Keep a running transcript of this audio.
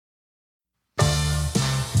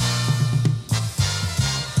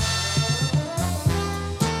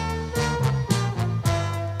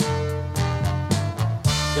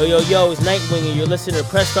Yo, it's Nightwing, and you're listening to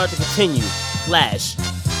Press Start to Continue. Flash.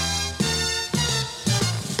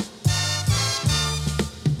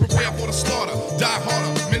 Prepare for the slaughter, die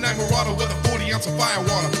harder. Midnight marauder with a 40 ounce of fire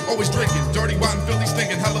water. Always drinking, dirty, rotten, filthy,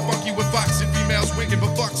 stinking. Hella funky with fox and females winking.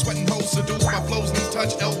 But fuck, sweating hoes, seduced by flows, knees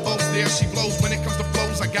touch, elbows. There she blows. When it comes to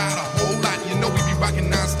flows, I got a whole lot. You know we be rocking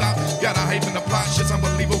non-stop. Got a hype in the plot, shit's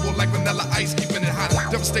unbelievable like vanilla ice, keeping it hot.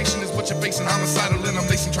 Devastation is what you're facing. Homicidal and I'm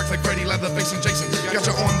lacing tracks like Freddy, Leatherface and Jason. Got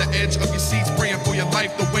you on the edge of your seats, praying for your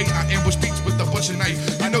life. The way I ambush beats with the butcher knife.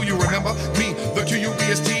 You know you remember me, the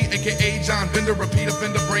QUBST, aka John Bender, repeat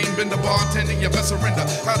offender, brain bender, bartender, you best surrender.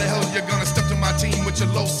 How the hell you gonna step to my team with your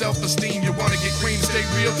low self-esteem? You wanna get cream, stay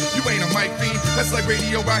real? You ain't a mic fiend. That's like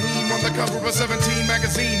Radio Raheem on the cover of 17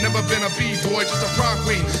 magazine. Never been a B-boy, just a prom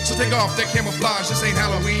queen. So take off that camouflage, this ain't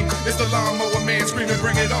Halloween. It's the lawnmower man screaming,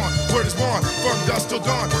 bring it on. Word is born, from dusk till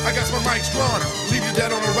dawn. I got my mics drawn. Leave you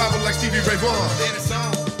dead on arrival like Stevie Ray Vaughan. Then it's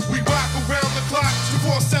on. We rock around the clock,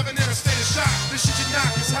 247 in a state of shock. This shit you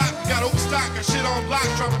knock is hot. We got overstock, got shit on block.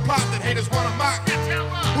 Drop a plot that haters wanna mock.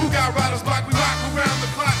 Who got riders block? We rock around the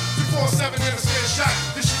clock, 247 in a state of shock.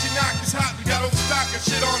 This shit you knock is hot. We got overstock, got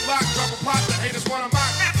shit on lock. Drop a plot that haters wanna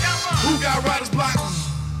mock. Who got riders block?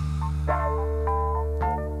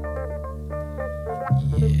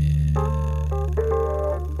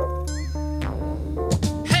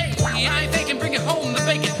 Hey, I ain't faking, bring it home the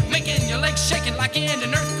bacon, making your legs shaking like in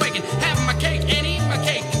an earthquake. Having my cake and eating my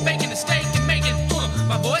cake, baking the steak and making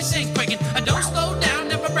my voice ain't quaking. I don't slow down,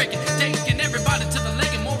 never breaking, taking everybody to the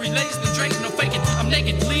leg and more relays than Drake, no faking. I'm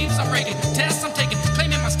naked, leaves I'm raking, tests I'm taking,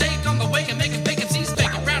 claiming my steak on the way and making vacancies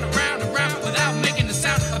faking round and round and round without making a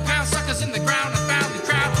sound. A pound suckers in the ground, I found the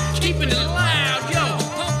crowd keeping it loud. Yo,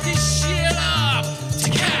 pump this shit up,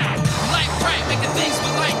 light bright, making things we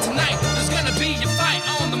like tonight. There's gonna be a fight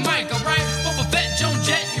on the mic, alright? Boba Fett, Joan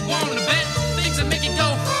Jett, you wanna bet? Things that make you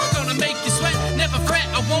go, gonna make you sweat. Never fret,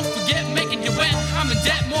 I won't forget making you wet. I'm in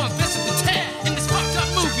debt, more investment than Ted in this fucked up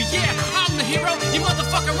movie. Yeah, I'm the hero, you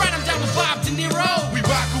motherfucker right, I'm down with Bob De Niro. We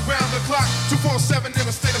rock around the clock, 247 in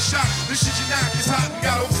a state of shock. This shit you knock is hot, we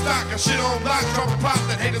got overstock. Got shit on lock, drop a plot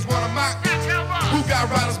that haters wanna mock. Who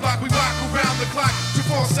got riders block? We rock around the clock,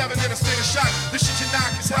 247 in a state of shock. This shit you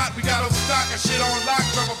knock is hot, we got overstock. Got shit on lock,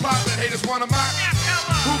 drop a plot that haters wanna mock.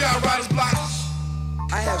 Who got riders block?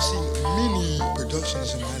 I have seen many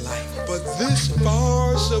productions in my life, but this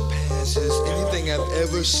far surpasses anything I've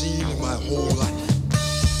ever seen in my whole life.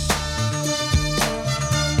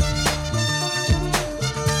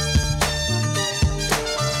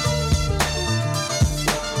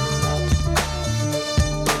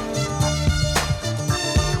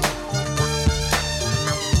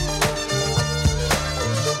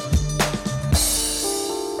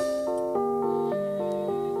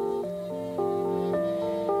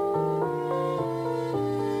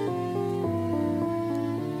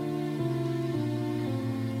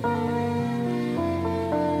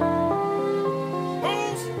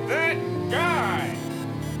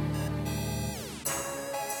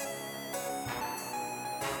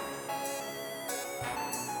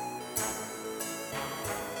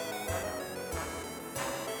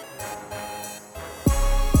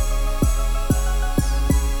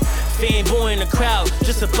 Fanboy in the crowd,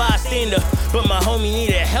 just a bystander. But my homie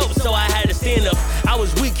needed help, so I had to stand up. I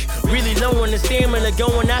was weak, really low on the stamina,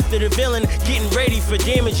 going after the villain, getting ready for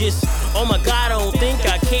damages. Oh my God, I don't think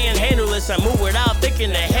I can handle this. I move without thinking,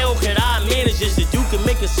 the hell could I manage this? The dude could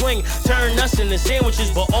make a swing, turn us into sandwiches,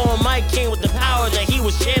 but All Might came with the power that he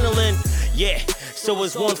was channeling. Yeah, so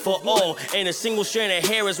it's one for all, and a single strand of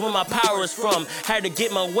hair is where my power is from. Had to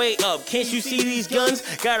get my way up, can't you see these guns?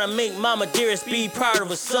 Gotta make mama dearest be proud of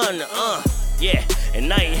her son, yeah,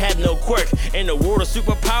 and I ain't have no quirk. In the world of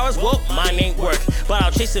superpowers, well, mine ain't work. But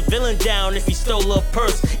I'll chase a villain down if he stole a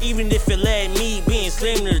purse, even if it led me being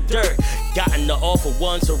slammed to the dirt. Gotten the all for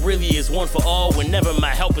one, so really it's one for all. Whenever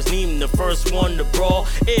my help is needing, the first one to brawl.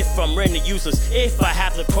 If I'm rendered useless, if I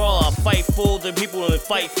have to crawl, I'll fight for the people and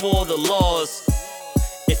fight for the laws.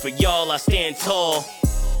 And for y'all, I stand tall.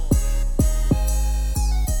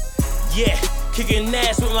 Yeah. Kicking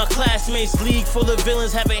ass with my classmates, league full of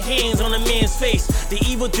villains having hands on a man's face. The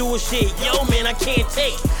evil doer shit, yo man, I can't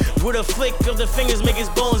take. With a flick of the fingers make his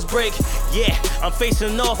bones break. Yeah, I'm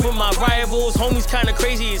facing off with my rivals. Homie's kinda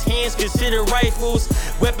crazy, his hands consider rifles.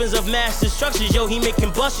 Weapons of mass destruction, yo, he make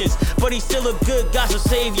combustions. But he's still a good guy, so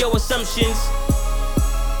save your assumptions.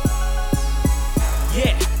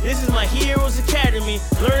 Yeah, this is my Heroes Academy,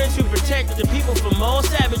 learning to protect the people from all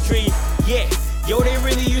savagery. Yeah. Yo, they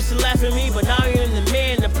really used to laugh at me, but now you're the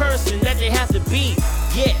man, the person that they have to be.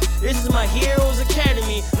 Yeah, this is my Heroes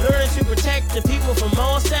Academy, learning to protect the people from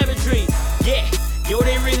all savagery. Yeah, yo,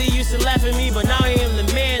 they really used to laugh at me, but now I am the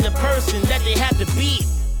man, the person that they have to be.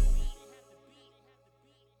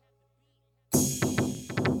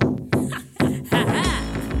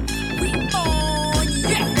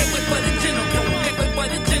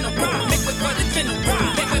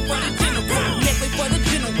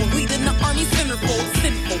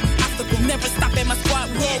 Never stop at my squad,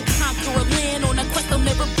 world conqueror, land on a quest, I'll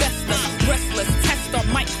never best us. Restless, test our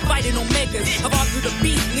might, fighting omegas. I've all through the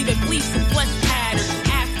beast, leaving fleece and flesh tattered.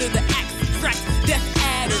 After the axe, subtract, death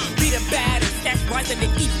adder. Beat a batter, stats rising in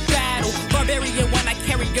each battle. Barbarian when I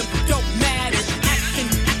carry them, don't matter. Action,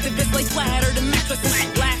 activists lay flatter, the mattresses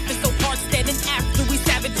laughing so hard, standing after we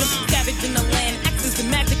savage them. Savage in the land, axes and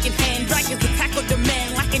magic in hand. Dragons attack or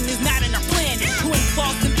demand, lacking is not in our plan. Twin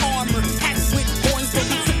claws and armor, hats with horns, don't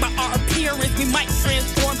be tricked by our appearance. We might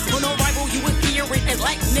transform, on arrival you will hear it as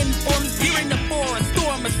lightning forms. Here in the forest,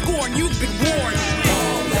 storm of scorn, you've been warned.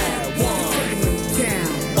 All at once, taking them down.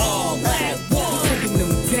 All at once, taking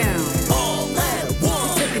them down. All at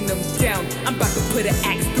once, taking them down. I'm about to put an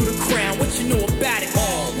axe through the crown. What you know about it?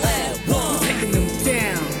 All at once, taking them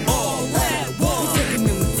down. All at once, taking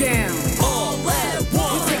them down. All at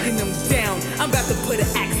once, taking them down. I'm about to put an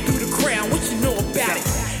axe through the crown. What you know about it?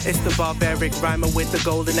 It's the barbaric rhymer with the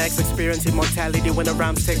golden axe, experiencing mortality when the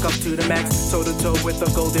rhymes take off to the max. Toe to toe with the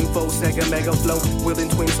golden foe, Sega mega flow, wielding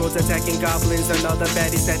twin swords, attacking goblins and other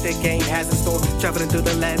baddies that the game has in store. Traveling through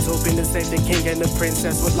the lands, hoping to save the king and the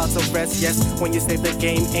princess with lots of rest. Yes, when you save the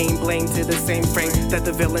game, aim blame to the same frame that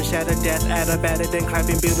the villain shatter death at a batter, then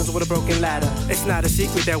climbing buildings with a broken ladder. It's not a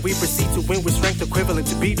secret that we proceed to win with strength equivalent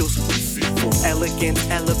to Beatles. Elegant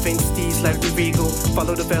elephant steeds like the regal,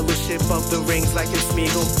 follow the fellowship of the rings like it's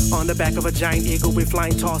Smeagol. On the back of a giant eagle with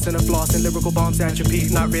flying toss and a floss and lyrical bombs at your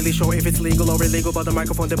peak. Not really sure if it's legal or illegal, but the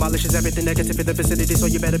microphone demolishes everything negative in the vicinity, so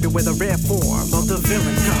you better be with a rare form of the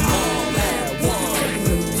villain. All at once, taking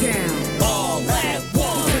them down. All at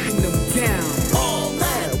once, taking them down. All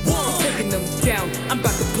at once, taking them down. I'm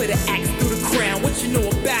about to put an axe through the crown. What you know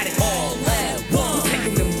about it? All at once,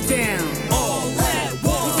 taking them down. All at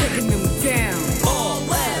once, taking them down. All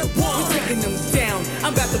at once, taking them down.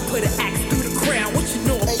 I'm about to put an axe through the crown. What you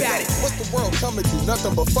know about it? What's the world coming to?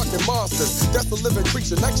 Nothing but fucking monsters. That's a living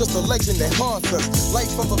creature, not just a legend that haunts us. Life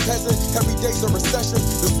of a peasant, every day's a recession.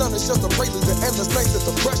 The sun is just a prelude to endless nights of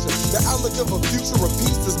depression. The outlook of a future of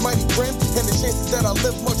peace is mighty grim, and the chances that I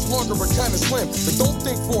live much longer are kinda slim. But don't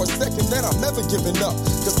think for a second that I'm never giving up,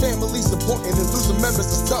 cause family's important and losing members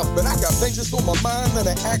is tough. But I got vengeance on my mind and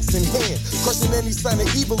an axe in hand. Crushing any sign of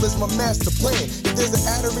evil is my master plan. If there's an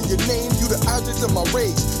adder in your name, you the object of my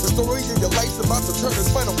rage. The story of your life's about to turn its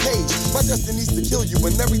final page. My destiny's to kill you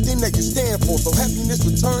and everything that you stand for. So happiness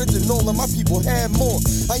returns and all of my people have more.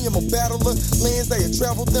 I am a battler, lands I have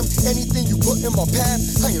traveled them. Anything you put in my path,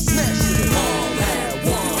 I am smashing it. All at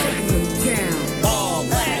once, taking them down. All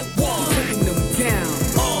at once, taking them down.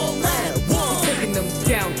 All at once, taking them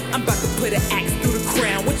down. I'm about to put an axe through the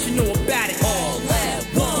crown. What you know about it? All at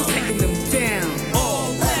once, taking them down.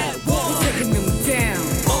 All at once, taking them down.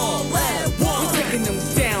 All at once, taking them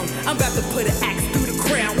down. I'm about to put an axe through the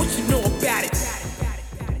crown. What you know about it?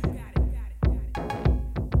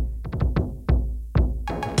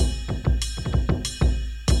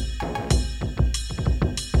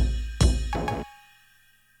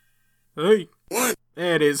 Hey. What?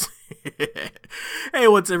 There it is. Hey,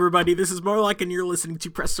 what's everybody? This is Marlock, and you're listening to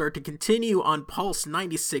Press Start to Continue on Pulse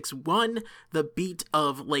 96.1, the beat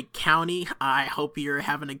of Lake County. I hope you're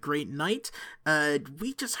having a great night.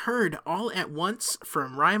 We just heard All at Once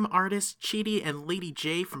from rhyme artist Chidi and Lady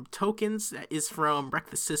J from Tokens. That is from Wreck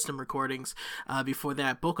the System Recordings. Before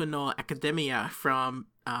that, Boku no Academia from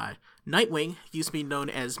Nightwing, used to be known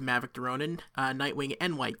as Maverick Ronin, Nightwing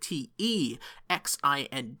NYTEXING.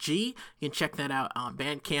 You can check that out on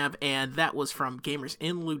Bandcamp, and that was from Gamers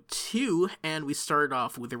in Loot 2, and we started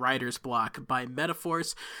off with Writer's Block by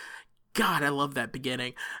Metaphors. God, I love that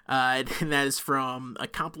beginning. And that is from a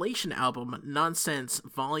compilation album, Nonsense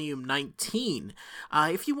Volume 19.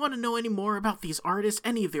 If you want to know any more about these artists,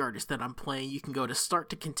 any of the artists that I'm playing, you can go to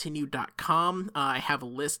starttocontinue.com. I have a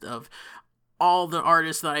list of all the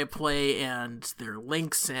artists that I play and their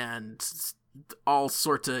links and all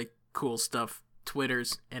sorts of cool stuff,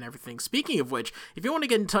 Twitters and everything. Speaking of which, if you want to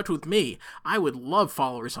get in touch with me, I would love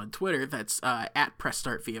followers on Twitter. That's at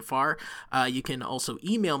PressStartVFR. You can also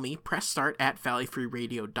email me,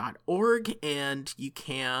 pressstart@valleyfreeradio.org, and you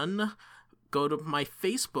can go to my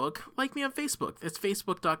Facebook, like me on Facebook. It's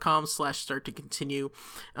facebook.com/start to continue.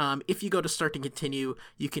 If you go to Start to Continue,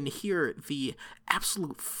 you can hear the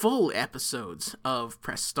absolute full episodes of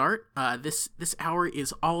Press Start. This hour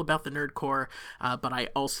is all about the nerdcore, but I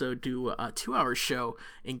also do a 2-hour show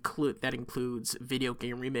that includes video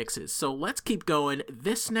game remixes. So let's keep going.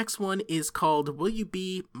 This next one is called Will You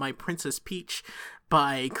Be My Princess Peach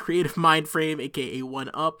by Creative Mindframe, aka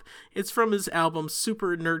 1UP. It's from his album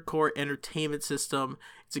Super Nerdcore Entertainment System.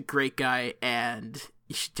 It's a great guy, and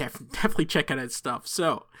you should definitely check out his stuff.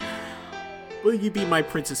 So, Will You Be My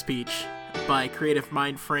Princess Peach by Creative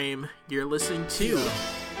Mindframe. You're listening to...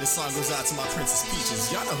 This song goes out to my Princess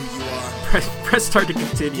Peaches. Y'all know who you are. Press Start to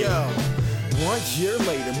Continue. Yo. 1 year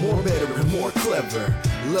later, more better and more clever.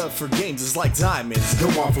 Love for games is like diamonds, go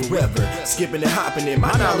on forever. Skipping and hopping it,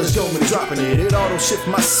 my knowledge going and dropping it. It auto shift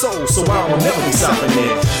my soul, so I will never be stopping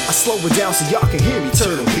it. I slow it down so y'all can hear me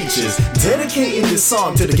turtle peaches. Dedicating this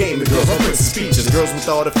song to the gaming girls, my Princess Peaches. Girls with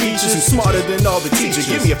all the features, who's smarter than all the teachers.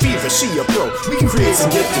 Give me a fever, she a pro, we can create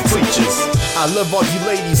some gifted creatures. I love all you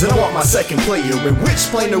ladies and I want my second player. In which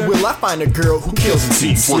planer will I find a girl who kills and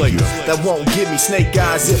teeth slayer? That won't give me snake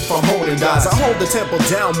eyes if I'm holding eyes. I hold the tempo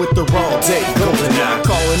down with the raw day golden eye.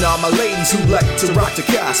 Calling all my ladies who like to rock the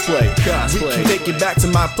cosplay. We can take it back to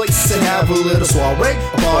my place and have a little soiree,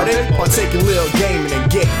 party, partake a little gaming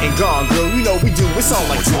and get and gone, girl. You know we do, it's all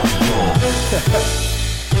like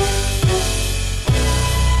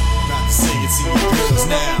About to sing it to you girls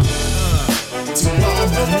now. To all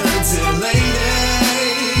my nerds and ladies,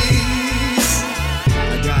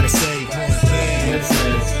 I gotta say one thing.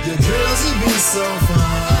 Your girls would be so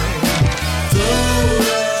fine. Throw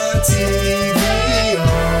the TV on.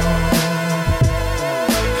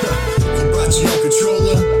 You brought your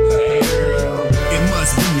controller. It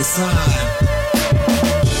must be a sign.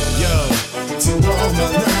 Yo, to all my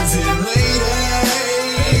nerds and ladies,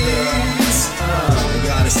 I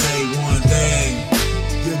gotta say one thing.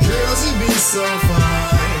 Your girls would be so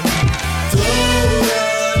fine. Throw the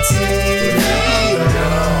TV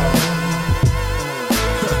on.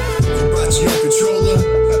 You brought your controller.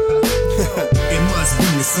 It must be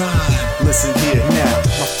a sign. Listen here now,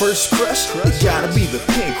 my first crush, it gotta be the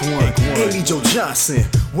pink one. Amy Jo Johnson,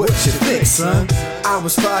 what you think, son? I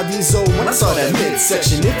was 5 years old when I saw that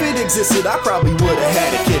midsection. If it existed, I probably would've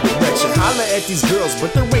had a kid erection. Holla at these girls,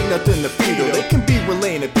 but there ain't nothing to feed her. They can be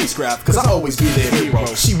relaying a peacecraft, cause I always be their hero.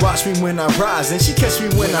 She watch me when I rise, and she catch me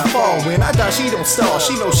when I fall. When I die, she don't stall,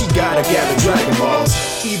 she knows she gotta gather Dragon Balls.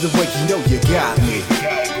 Either way, you know you got me.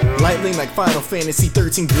 Lightning like Final Fantasy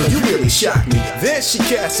 13, girl, you really shocked me. Then she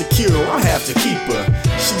cast a cure, I'll have to keep her.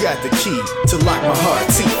 She got the key to lock my heart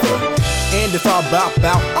deeper. And if I bop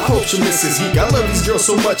out, I hope she misses geek. I love these girls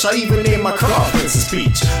so much, I even named my car Princess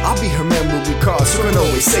Peach. I'll be her memory card, so I can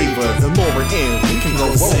always save her. The more we're in, we can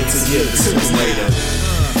go home together sooner later.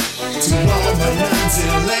 To all my nerds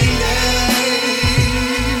and ladies,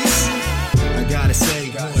 I gotta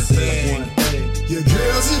say one thing. Your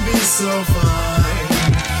girls would be so fine.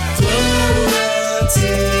 Throw the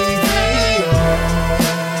TV on.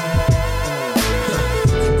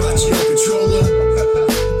 You brought your controller.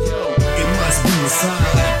 It must be a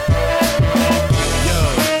sign. Yo,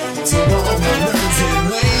 to all my nerds and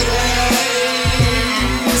ladies,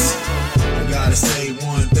 I gotta say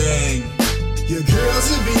one thing. Your girls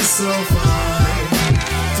would be so fine.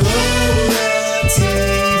 Throw the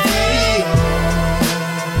TV on.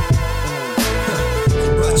 You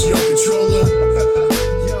brought your controller.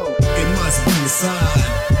 It must be a sign.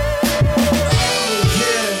 Oh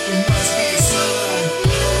yeah, it must be a sign.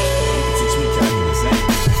 You can teach me calculus,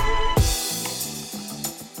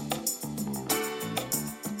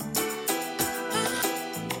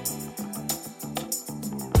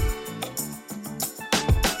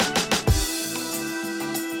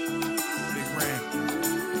 Big Ram,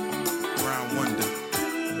 Brown Wonder,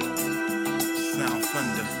 Sound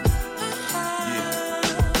Thunder.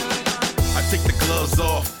 I take the gloves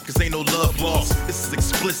off, cause ain't no love lost. This is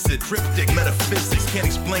explicit, cryptic, metaphysics. Can't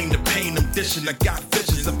explain the pain I'm dishing. I got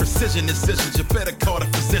visions of precision incisions. You better call the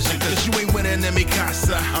physician, cause you ain't winning in mi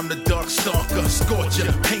casa. I'm the dark stalker,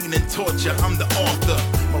 scorcher, pain and torture. I'm the author.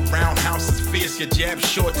 My roundhouse is fierce, your jab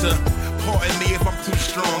shorter. Pardon me if I'm too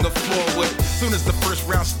strong or forward. Soon as the first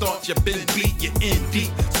round starts, you've been beat, you're in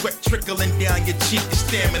deep. Sweat trickling down your cheek, your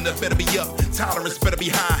stamina better be up, tolerance better be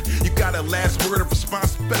high. You got a last word of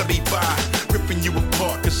response, better be by. Ripping you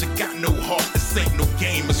apart, cause you got no heart. This ain't no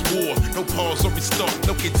game, it's war. No pause or restart,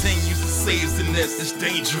 no continues to saves in this. It's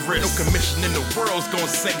dangerous. No commission in the world's gonna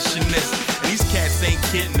sanction this. And these cats ain't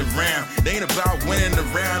getting around. They ain't about winning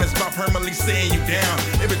around, it's about permanently saying you down.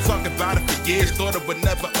 They've been talking about it for years, thought it would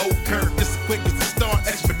never occur. This quick as the start,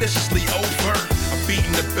 expeditiously over. I'm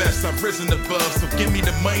beating the best, I've risen above. So give me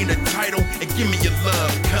the money, the title, and give me your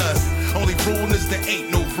love. Cause only rule is there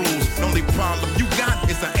ain't no rules. The only problem you got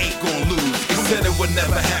is I ain't gonna lose. They said it would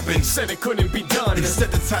never happen, said it couldn't be done. They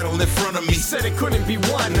set the title in front of me, said it couldn't be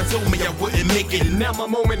won. They told me I wouldn't make it, now my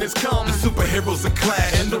moment has come. The superheroes are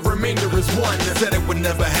clash, and the remainder is one. They said it would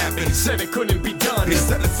never happen, said it couldn't be done. They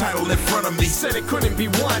set the title in front of me, said it couldn't be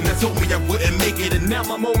won. They told me I wouldn't make it, and now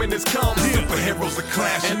my moment has come. The superheroes are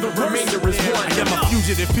clash, and the remainder is one. I am a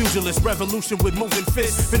fugitive, pugilist, revolution with moving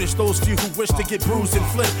fists. Finish those few who wish to get bruised and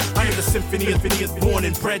flipped. I am the symphony of idiots born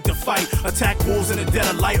and bred to fight. Attack wolves in the dead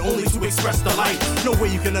of light, only to express the light. No way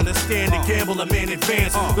you can understand and gamble a man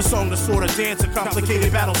advance. The song, the sort of dance, a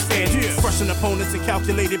complicated battle stance. Crushing opponents and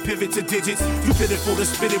calculated pivot to digits. You pitiful to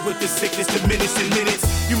spit it with the sickness, diminish in minutes.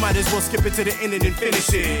 You might as well skip it to the end and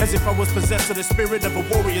finish it. As if I was possessed of the spirit of a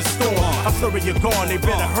warrior storm. A flurry, you're gone, they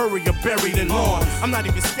better hurry, you're buried in lawn. I'm not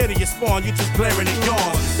even scared of your spawn, you're just glaring and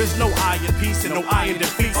yawn. There's no I in peace and no I in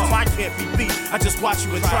defeat, so I can't be beat. I just watch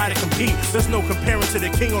you and try to compete. There's no comparing to the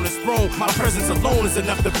king on his throne. My presence alone is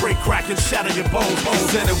enough to break, crack, and shatter your bones. They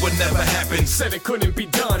said it would never happen, said it couldn't be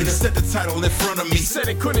done. They set the title in front of me, said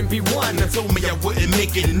it couldn't be won. They told me I wouldn't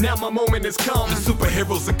make it, now my moment has come. The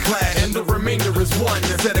superheroes are clash, and the remainder is one.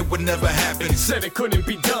 They said it would never happen, said it couldn't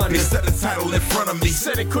be done. They set the title in front of me,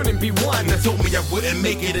 said it couldn't be won. They told me I wouldn't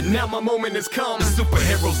make it, and now my moment has come. The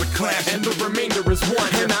superheroes are clash, and the remainder is one.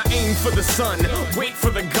 And I aim for the sun, wait for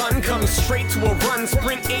the gun, come straight to a run.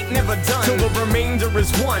 Sprint ain't never done, till the remainder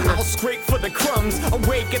is one. I'll scrape for the crumbs,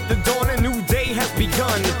 awake at the dawn, a new day has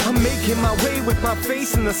begun. I'm making my way with my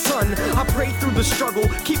face in the sun. I pray through the struggle,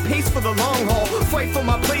 keep pace for the long haul. Fight for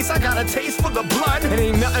my place, I got a taste for the blood. It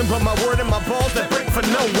ain't nothing but my word and my balls that break for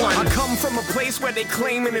no one. I come from a place where they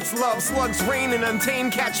claiming it's love. Slugs rain and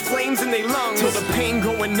untamed catch flames in they lungs. Till the pain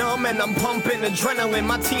going numb and I'm pumping adrenaline.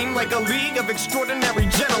 My team like a league of extraordinary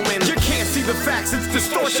gentlemen. You can't see the facts, it's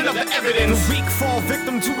distortion of the evidence. The weak fall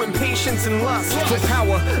victim to impatience and lust. For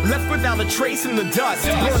power, left without a trace in the dust.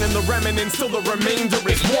 Burning the remnants till the remainder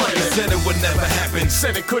is one. They said it would never happen,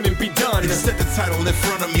 said it couldn't be done. They set the title in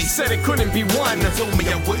front of me, said it couldn't be won. They told me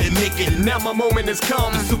I wouldn't make it, now my moment has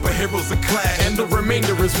come. The superheroes are clash, and the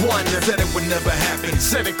remainder is one. They said it would never happen,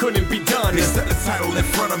 said it couldn't be done. They set the title in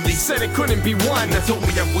front of me, said it couldn't be won. They told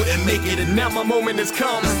me I wouldn't make it, and now my moment has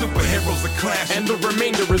come. The superheroes are clash, and the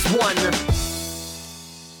remainder is one.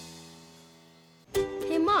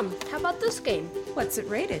 Hey Mom, how about this game? What's it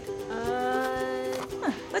rated?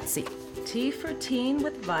 Let's see. T for teen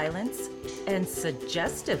with violence and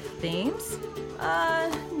suggestive themes?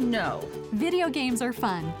 No. Video games are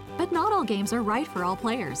fun, but not all games are right for all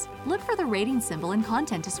players. Look for the rating symbol in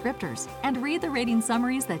content descriptors and read the rating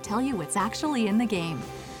summaries that tell you what's actually in the game.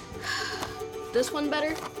 This one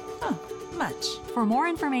better? Much. For more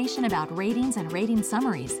information about ratings and rating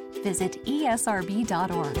summaries, visit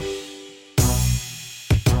esrb.org.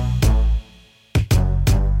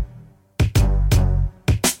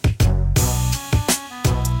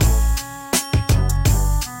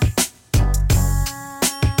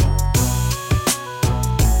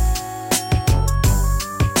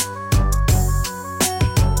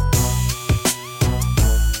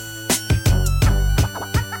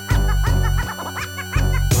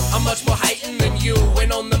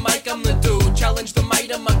 Challenge the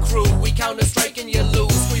might of my crew. We counter-strike and you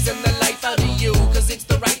lose. Squeezing the life out of you, cause it's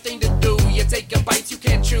the right thing to do. You take your bites, you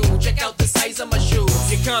can't chew. Check out the size of my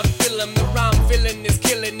shoes. You can't feel them, the rhyme feeling is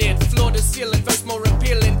killing it. Floor to ceiling, verse more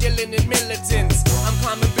appealing, dealing in militants. I'm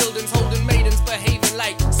climbing buildings, holding maidens, behaving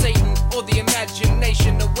like Satan. Or the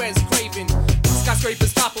imagination of Wes Craven.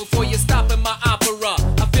 Skyscrapers topple for you stopping my opera.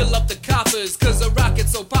 I fill up the coffers, cause the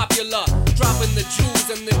rocket's so popular. Dropping the jewels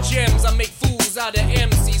and the gems, I make fools out of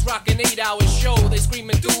MCs. Rocking 8-hour show, they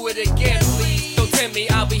screaming do it again, please. Don't tell me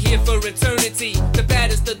I'll be here for eternity. The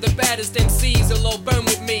baddest of the baddest MCs will all burn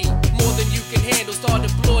with me. More than you can handle, start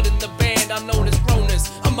applauding the band. I'm known as Cronus,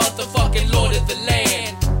 a motherfucking lord of the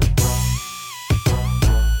land.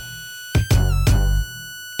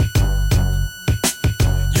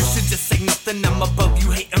 You should just say nothing, I'm above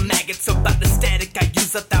you hating maggots. About the static, I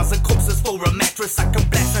use 1,000 corpses for a mattress. I can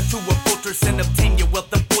blast into a fortress and obtain your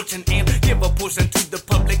wealth and fortune, and give a portion to the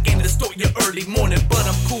public and distort your early morning. But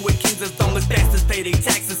I'm cool with kings as long as bastards pay their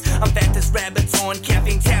taxes. I'm fat as rabbits on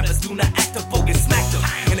caffeine tablets. Do not act a bogus, smack them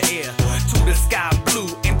in the air to the sky blue.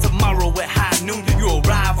 And tomorrow at high noon, you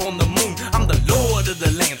arrive on the moon. I'm the lord of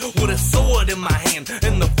the land with a sword in my hand,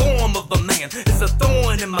 in the form of a man. It's a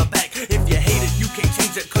thorn in my back. If you hate it, you can't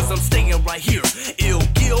change it, cause I'm staying right here. Ill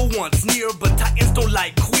Gil once near, but Titans don't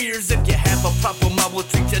like queers. If you have a problem, I will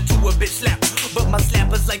treat you to a bitch slap. But my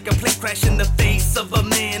slap is like a plane crash in the face of a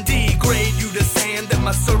man. Degrade you to sand that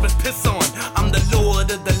my servants piss on. I'm the lord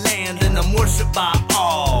of the land and I'm worshipped by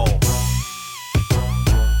all.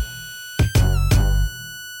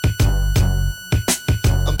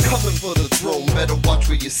 Coming for the throne, better watch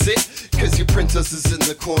where you sit. Cause your princess is in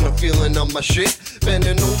the corner feeling on my shit.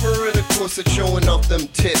 Bending over in a corset showing off them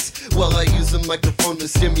tits. While I use the microphone to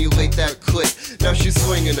stimulate that clit. Now she's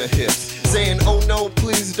swinging her hips, saying oh no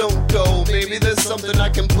please don't go. Maybe there's something I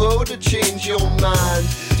can blow to change your mind.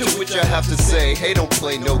 To which I have to say, hey don't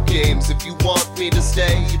play no games. If you want me to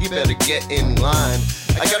stay, you better get in line.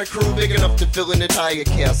 I got a crew big enough to fill an entire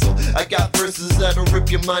castle. I got verses that'll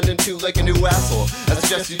rip your mind in two like a new asshole. I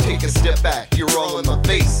suggest you take a step back, you're all in my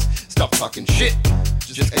face. Stop talking shit,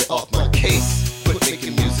 just get off my case. Quit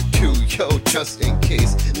making music too, yo, just in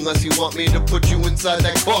case. Unless you want me to put you inside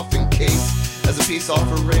that coffin case. As a peace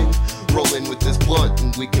offering, roll in with this blunt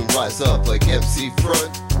and we can rise up like MC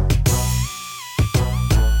Front.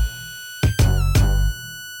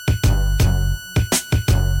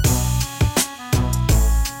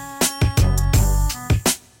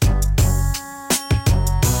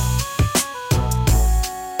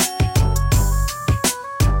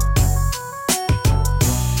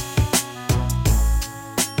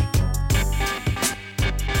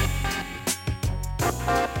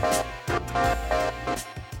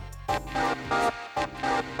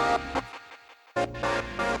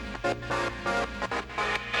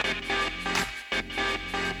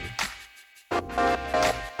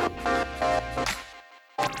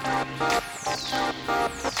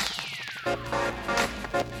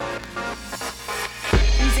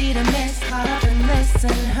 Easy to miss, caught up in this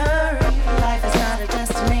and hurry. Life is not a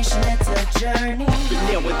destination, it's a journey. But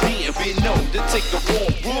now and then, been known to take the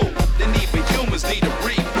wrong route. Then even humans need a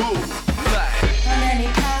reboot. On any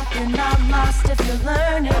path, you're not lost if you're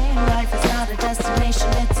learning. Life is not a destination,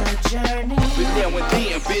 it's a journey. But now and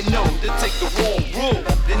then, been known to take the wrong route.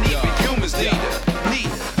 Then even humans need a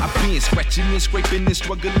I've been scratching and scraping and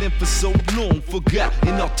struggling for so long. Forgot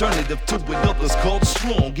an alternative to what others called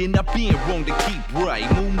strong. And I've been wrong to keep right.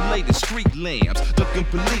 Moonlight and street lamps, ducking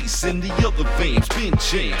police and the other vans. Been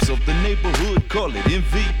champs of the neighborhood, call it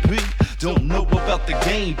MVP. Don't know about the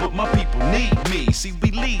game, but my people need me. See,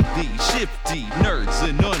 we lead these shifty nerds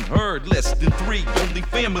and unheard. Less than 3, only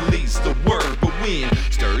families, the word. But when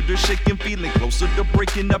stirred or shaking, feeling closer to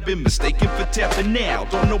breaking, I've been mistaken for tapping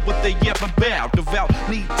out. Don't know what they ever about. Devout,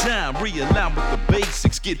 need time, realign with the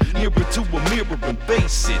basics. Get nearer to a mirror and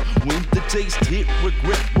face it. When the taste hit,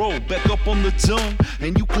 regret roll back up on the tongue.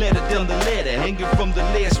 And you clatter down the ladder, hanging from the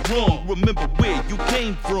last rung. Remember where you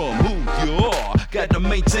came from, who you are. Gotta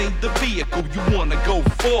maintain the vehicle you wanna go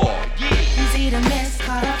for. Yeah. Easy to miss,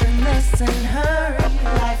 caught up in this and hurry.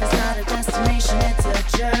 Life is not a destination, it's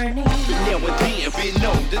a journey. But now and then, been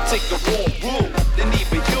known to take the wrong route. Then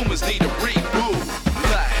even humans need a reboot.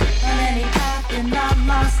 On any path, you're not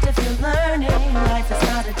lost if you're learning. Life is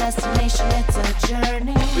not a destination, it's a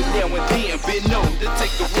journey. But now and then, been known to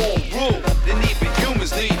take the wrong route. Then even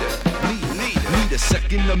humans need a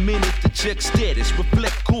second, a minute to check status,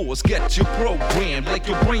 reflect course. Got your program like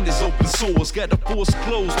your brain is open source. Got a force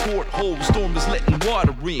closed porthole, storm is letting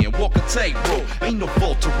water in. Walk a tightrope, ain't no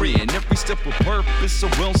faltering. Every step with purpose,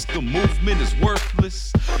 or else the movement is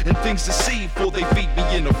worthless. And things to see before they feed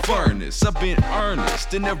me in a furnace. I've been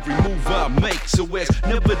earnest in every move I make, so as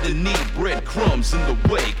never to need breadcrumbs in the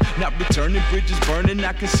wake. Not returning bridges burning,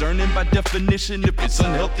 not concerning by definition. If it's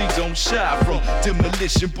unhealthy, don't shy from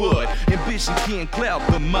demolition. But ambition can't cloud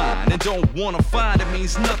the mind, and don't wanna find it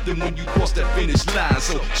means nothing when you cross that finish line.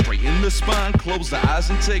 So straighten the spine, close the eyes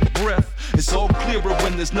and take breath. It's all clearer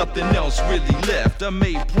when there's nothing else really left. I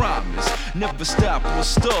made promise, never stop or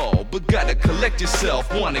stall, but gotta collect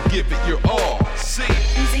yourself, wanna give it your all. See,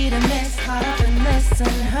 easy to miss, caught up in this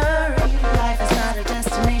and hurry. Life is not a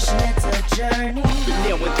destination, it's a journey. But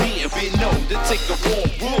now and then, been known to take the wrong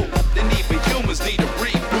route. Then even humans need a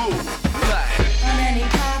reboot. On any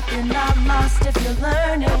path, you're not lost if you're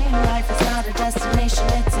learning. Life is not a destination,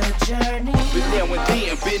 it's a journey. But now and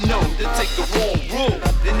then, been known to take the wrong route.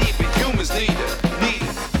 Then even humans need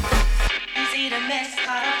Easy to miss,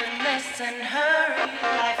 caught up in this and hurry.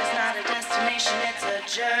 Life is not a destination, it's a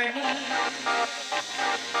journey.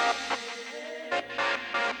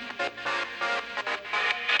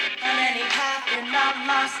 On any path, you're not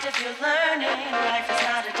lost if you're learning. Life is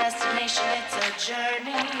not a destination, it's a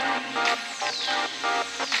journey.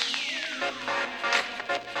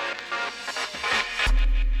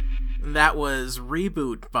 That was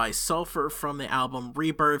Reboot by Sulfur from the album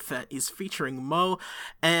Rebirth that is featuring Mo.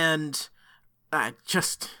 And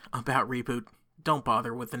just about Reboot, don't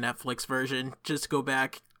bother with the Netflix version. Just go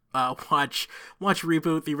back, watch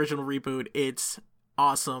Reboot, the original Reboot. It's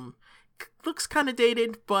awesome. Looks kind of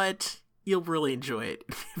dated, but you'll really enjoy it,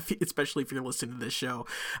 especially if you're listening to this show.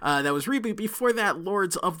 That was Reboot. Before that,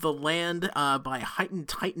 Lords of the Land by Heightened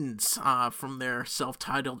Titans from their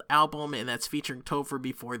self-titled album, and that's featuring Topher.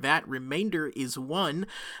 Before that, Remainder is One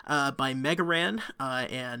by Megaran,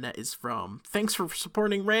 and that is from Thanks for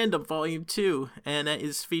Supporting Random Volume 2, and that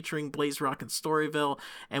is featuring Blaze Rock and Storyville.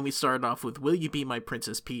 And we started off with Will You Be My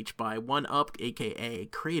Princess Peach by One Up, aka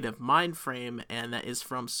Creative Mindframe, and that is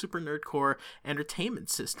from Super Nerdcore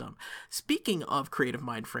Entertainment System. Speaking of Creative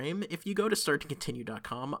Mindframe, if you go to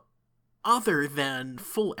starttocontinue.com, other than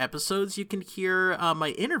full episodes, you can hear my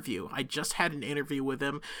interview. I just had an interview with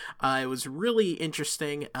him. It was really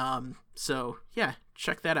interesting. So yeah,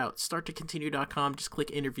 check that out. Starttocontinue.com. Just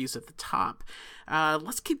click interviews at the top.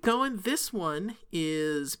 Let's keep going. This one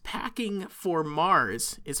is Packing for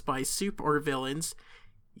Mars. It's by Supervillains.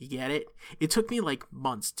 You get it? It took me like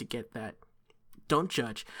months to get that. Don't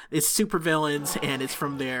judge. It's Supervillains, and it's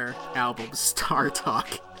from their album Star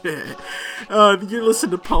Talk. You're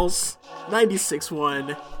listening to Pulse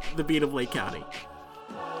 96.1, the beat of Lake County.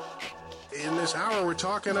 In this hour, we're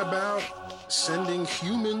talking about sending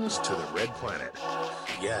humans to the Red Planet.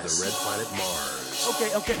 Yes. The Red Planet Mars.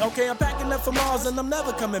 Okay, I'm packing up for Mars and I'm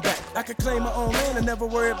never coming back. I could claim my own land and never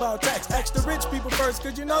worry about tax. Ask the rich people first,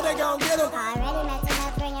 cause you know they gon' get them. Already met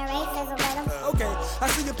enough, bring your racism with them. Okay, I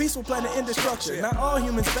see a peaceful planet in destruction. Not all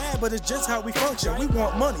humans bad, but it's just how we function. We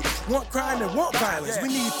want money, want crime, and want violence. We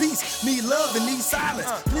need peace, need love, and need silence.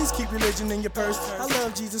 Please keep religion in your purse. I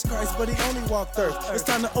love Jesus Christ, but he only walked earth. It's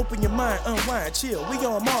time to open your mind, unwind, chill. We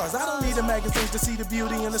on Mars. I don't need a magazine to see the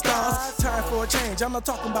beauty in the stars. Time for a change. I'm not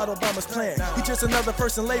talking about Obama's plan. He's just another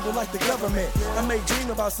person labeled like the government. I may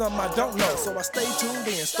dream about something I don't know, so I stay tuned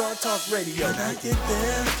in. Star Talk Radio. When I get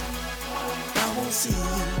there, I won't see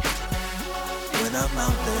you. When I'm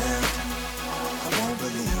out there, I won't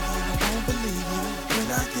believe you. I won't believe you. When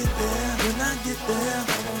I get there,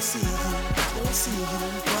 I won't see you. I won't see you.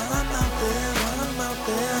 While I'm out there,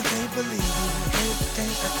 I can't believe you.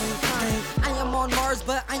 I am on Mars,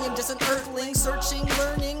 but I am just an earthling, searching,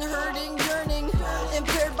 learning, hurting, yearning,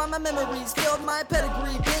 impaired by my memories, failed my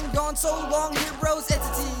pedigree, been gone so long, heroes,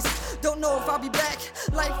 entities. Don't know if I'll be back.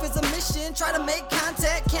 Life is a mission, try to make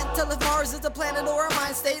contact. Can't tell if Mars is a planet or a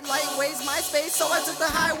mind state. Lightweights, my space, so I took the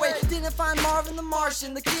highway. Didn't find Marvin the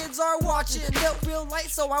Martian. The kids are watching. Felt real light,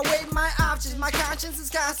 so I weighed my options. My conscience is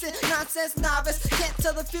constant, nonsense novice. Can't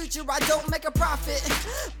tell the future, I don't make a profit.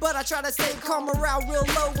 But I try to stay calm, morale real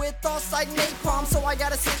low with thoughts like napalm. So I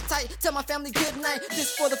gotta sit tight, tell my family good night.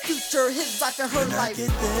 This for the future, his life and her life. When I get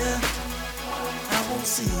there, I won't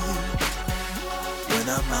see you. When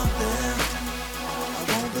I'm out there, I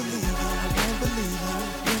won't believe you, I won't believe you.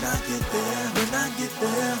 When I get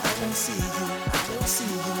there, I won't see you, I won't see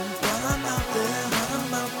you. While I'm out there, I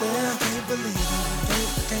can't believe you.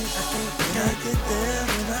 When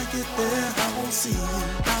I get there, I won't see you,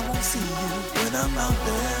 I won't see you. When I'm out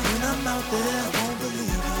there, I won't believe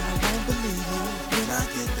you, I won't believe you.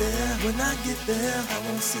 When I get there, I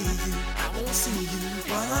won't see you, I won't see you.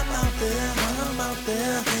 While I'm out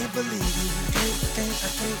there, I can't believe you. I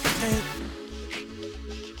can't.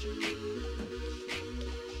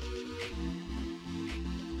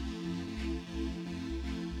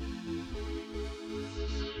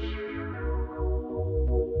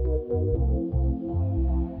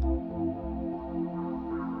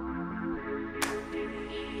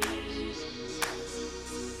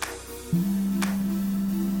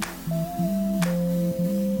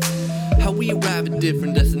 We arrive at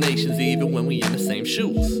different destinations even when we in the same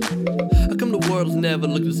shoes. How come the world has never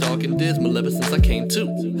looked as dark and dismal ever since I came to?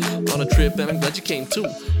 On a trip and I'm glad you came too.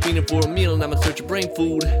 Feeding for a meal and I'm in search of brain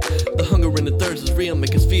food. The hunger and the thirst is real,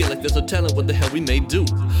 make us feel like there's no telling what the hell we may do.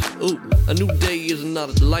 Ooh, a new day is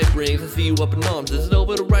another the light brings. I see you up in arms, is it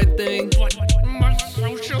over the right thing? My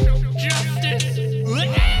social justice.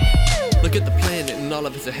 Look at the planet and all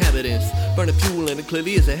of its inhabitants. Burning fuel and it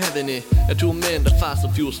clearly isn't having it. And to amend the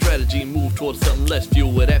fossil fuel strategy, move towards something less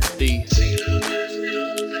fuel with apathy.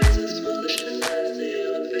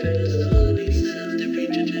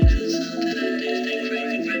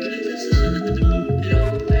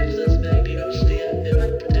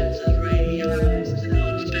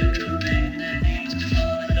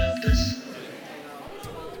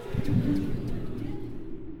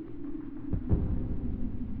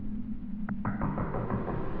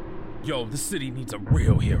 Yo, the city needs a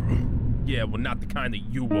real hero. Yeah, well, not the kind that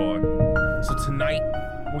you are. So tonight,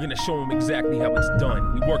 we're gonna show them exactly how it's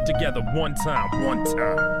done. We work together one time.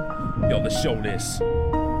 Yo, let's show this.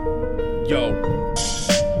 Yo.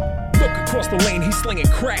 Look across the lane, he's slinging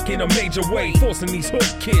crack in a major way, forcing these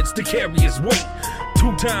hood kids to carry his weight.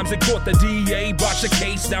 2 times it caught the DA, botched the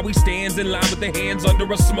case. Now he stands in line with the hands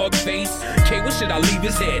under a smug face. Okay, what should I leave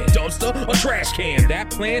his head? Dumpster or trash can? That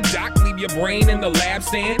plan, Doc, leave your brain in the lab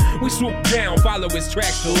stand. We swoop down, follow his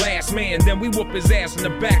tracks to the last man. Then we whoop his ass in the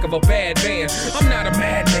back of a bad van. I'm not a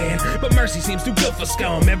madman, but mercy seems too good for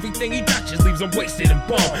scum. Everything he touches leaves him wasted and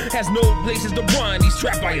bum. Has no places to run, he's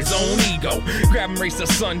trapped by his own ego. Grab him, race the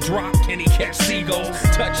sun, drop, can he catch seagulls?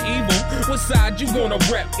 Touch evil, what side you gonna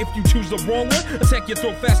rep? If you choose the wrong one, attack your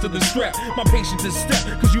throat faster than strap. My patience is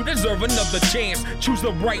step, cause you deserve another chance. Choose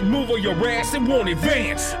the right move or your ass, it won't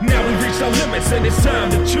advance. Now we reached our limits and it's time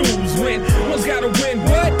to choose. When one's gotta win,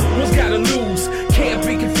 what? One's gotta lose. Can't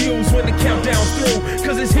be confused when the countdown's through,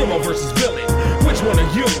 cause it's hero versus villain. Which one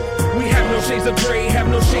are you? We have no shades of gray, have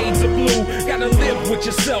no shades of blue. Gotta live with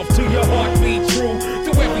yourself till your heart beat true.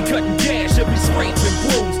 Through every cut and gash, every scrape and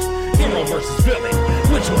bruised. Hero versus villain,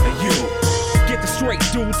 which one are you? Get the straight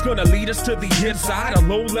dude's gonna lead us to the inside. A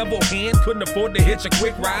low-level hand couldn't afford to hitch a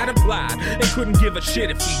quick ride applied, and couldn't give a shit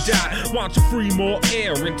if he died. Why don't you free more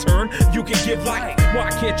air in turn? You can give life. Why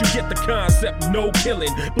can't you get the concept? No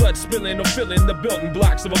killing, blood spilling or filling the building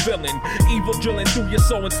blocks of a villain. Evil drilling through your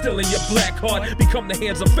soul and still in your black heart. Become the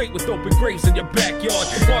hands of fate with open graves in your backyard.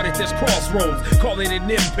 Caught at this crossroads, call it an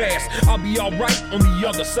impasse. I'll be alright on the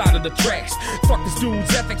other side of the tracks. Fuck this dude's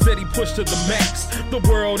ethics that he pushed to the max. The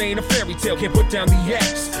world ain't a fairy tale, can't put down the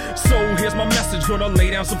axe. So here's my message, gonna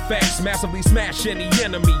lay down some facts. Massively smash any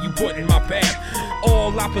enemy you put in my path.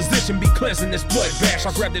 All opposition be cleansing this blood bash.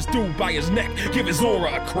 I'll grab this dude by his neck, give his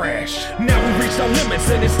aura a crash. Now we reached our limits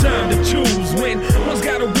and it's time to choose. When one's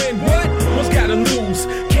gotta win, what? One's gotta lose.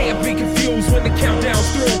 Can't be confused when the countdown's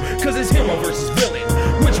through, cause it's hero versus villain.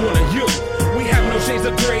 Which one are you? We have no shades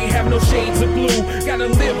of gray, have no shades of blue. Gotta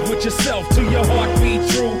live with yourself till your heart beat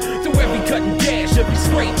true. Through every cut and gash, every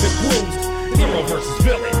scrape and bruised. Hero versus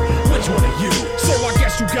villain, which one are you? So I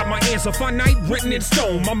guess you got my answer, finite, written in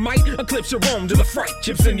stone. My might eclipse your own to the fright,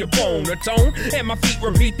 chips in your bone. The tone, and my feet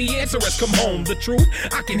repeat the answer has come home. The truth,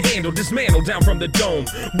 I can handle, dismantle down from the dome.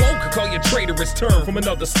 Woke, call your traitorous term from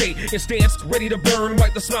another state. Instanced, ready to burn,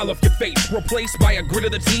 wipe the smile off your face. Replaced by a grit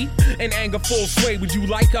of the teeth, and anger full sway. Would you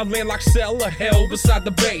like a landlocked cell or hell beside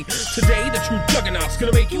the bay? Today, the true juggernaut's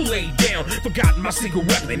gonna make you lay down. Forgotten my secret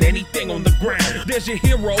weapon, anything on the ground. There's your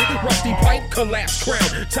hero, rusty pipe, collapsed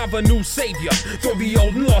crown. Time for a new savior, throw the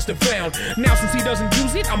old and lost and found. Now since he doesn't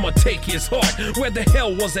use it, I'ma take his heart. Where the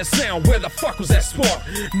hell was that sound? Where the fuck was that spark?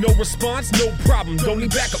 No response, no problem, don't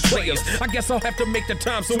need backup players. I guess I'll have to make the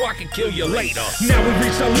time so I can kill you later. Now we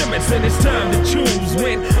reached our limits and it's time to choose.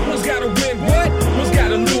 When one's gotta win, what? One's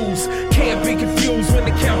gotta lose. Can't be confused when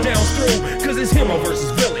the countdown's through, cause it's hero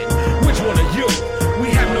versus villain. Which one are you? We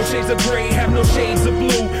have no shades of gray, have no shades of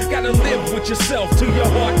blue. Gotta live with yourself till your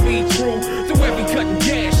heart beat true. Through every cut and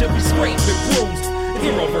gash, every scrape and bruised.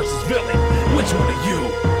 Hero versus villain, which one are you?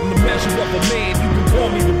 I'm the measure of a man, you can call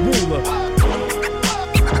me the ruler.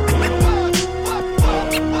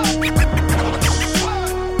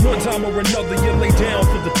 One time or another, you lay down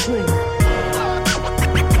for the truth.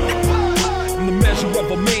 I'm the measure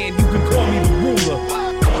of a man, you can call me the ruler.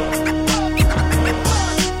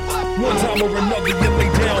 One time or another, you lay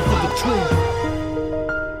down for the truth.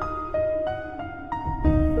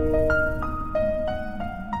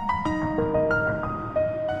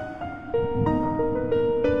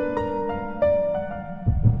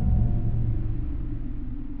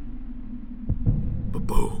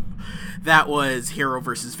 That was Hero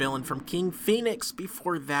vs. Villain from King Phoenix.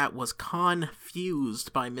 Before that was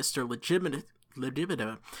Confused by Mr. Legitimacy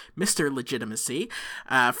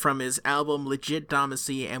from his album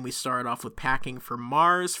Legitimacy, and we started off with Packing for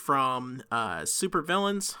Mars from Super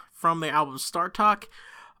Villains from the album Star Talk.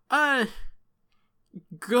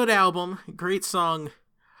 Good album, great song,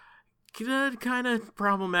 good kind of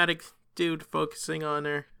problematic dude focusing on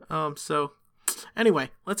her. So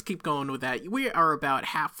anyway, let's keep going with that. We are about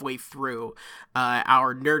halfway through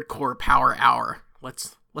our Nerdcore Power Hour.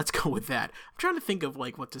 Let's go with that. I'm trying to think of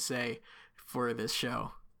what to say for this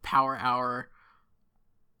show. Power Hour.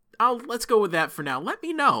 Let's go with that for now. Let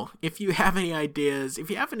me know if you have any ideas,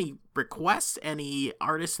 if you have any requests, any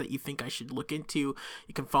artists that you think I should look into.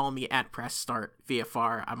 You can follow me at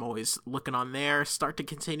PressStartVFR. I'm always looking on there.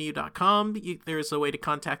 StartToContinue.com. There's a way to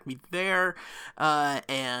contact me there.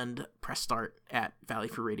 And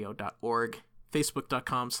PressStart@valleyforradio.org.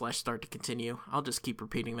 Facebook.com/StartToContinue. I'll just keep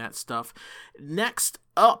repeating that stuff. Next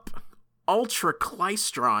up Ultra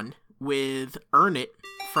Klystron with Earn It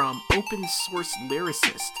from Open Source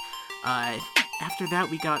Lyricist. After that,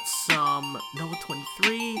 we got some Noah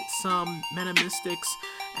 23, some Meta Mystics,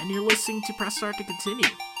 and you're listening to Press Start to continue.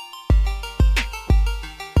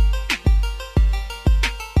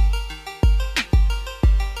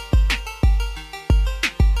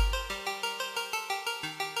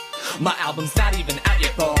 My album's not even out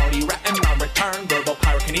yet, but already rapping on return. Verbal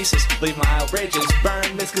pyrokinesis, leave my outrages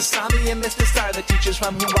burn. Miss Kasami and Mr. Star, the teachers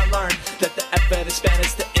from who I learned that the effort is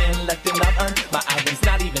Spanish, the intellect and not earned. My album's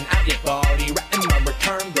not even out yet, but already rapping on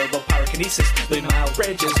return. Verbal pyrokinesis, leave my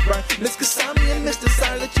outrages burn. Miss Kasami and Mr.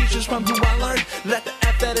 Star, the teachers from who I learned that the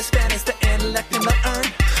effort is Spanish, the intellect and not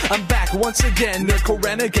earned. I'm back once again, nerdcore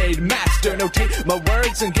renegade master. Notate my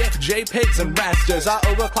words and gift JPEGs and rasters. I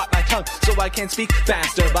overclock my tongue so I can speak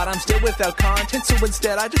faster, but I'm still without content, so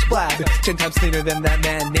instead I just blab. 10 times cleaner than that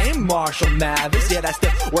man named Marshall Mathers. Yet I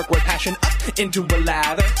still work with passion up into a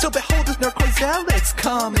lather. So behold this nerdcore zealots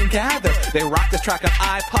come and gather. They rock this track on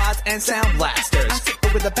iPods and sound blasters. I sit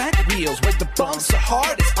over the back wheels where the bumps are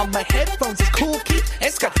hardest. On my headphones it's cool key,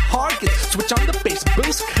 it's got hard hits. Switch on the bass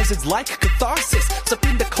boost cause it's like catharsis. Suck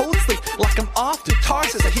in the cold sleep like I'm off to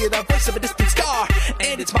Tarsus. I hear the voice of a distant star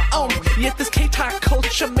and it's my own. Yet this K-Tire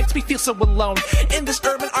culture makes me feel so alone. In this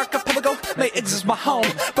urban archipelago may exist my home,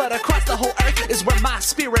 but across the whole earth is where my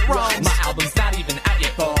spirit roams. My album's not even out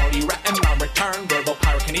yet, but already rapping on return. Verbal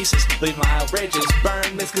pyrokinesis, leave my outrages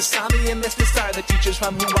burn. Miss Kasami and Mr. Star, the teachers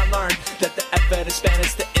from who I learned that the effort is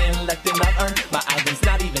Spanish, the intellect and not earned. My album's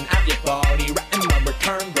not even out yet, but already rapping on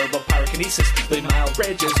return. Verbal pyrokinesis, leave my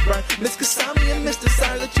outrages burn. Miss Kasami and Mr.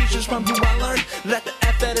 Star, the teachers from who I learned that the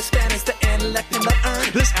effort is Spanish, the intellect and not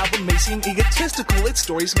earned. This album may seem egotistical, its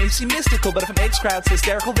stories may seem mystical, but if it makes crowds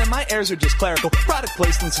hysterical, then my airs are just clerical. Product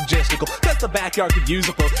placement's suggestional, cause the backyard could use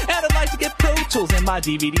a flow. And I'd like to get Pro Tools and my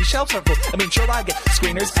DVD shelves are full. I mean, sure, I get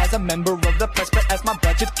screeners as a member of the press, but as my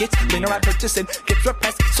budget gets leaner, I purchase and get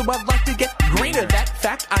repressed. So I'd like to get greener. That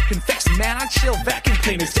fact I confess, man, I chill vacuum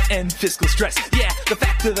cleaners to end fiscal stress. Yeah, the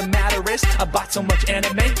fact of the matter is, I bought so much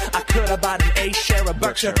anime, I could have bought an A-share of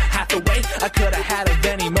Berkshire Hathaway. I could have had a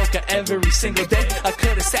Benny Mocha every single day. I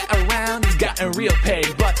could have sat around and gotten real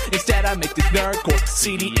paid, but instead I make this nerdcore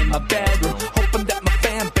CD in my bedroom, hoping that my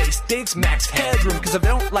fan base digs Max Headroom. Cause if I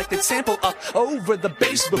don't like that sample up over the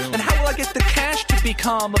bass boom, then how will I get the cash to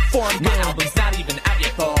become a foreign good? My album's not even out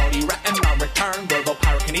yet, but already rapping on return. Verbal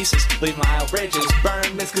pyrokinesis, leave my outrages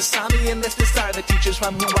burn. Miss Kasami and Mr. Star, the teachers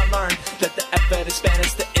from who I learned that the effort is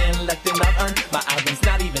Spanish, the intellect and not earned. My album's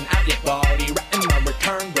not even out yet, but already rapping on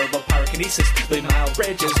return. Verbal pyrokinesis, leave my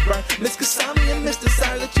outrages burn. Miss Kasami and Mr.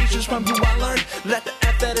 Star, the teachers from who I learned that the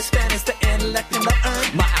effort is Spanish, the intellect and not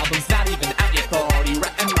earned. My album's not even out yet, but already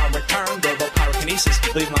rapping on return. Verbal pyrokinesis,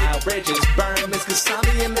 leave my outrages burn. Miss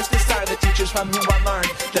Kasami and Mr. Star, the teachers from who I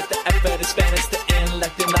learned that the effort is Spanish, the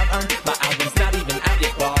intellect and not earned. My album's not even out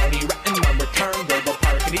yet, but already rapping on return. Verbal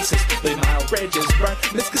pyrokinesis, leave my outrages burn.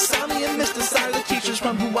 Miss Kasami and Mr. Star, the teachers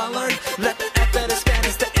from who I learned that the effort is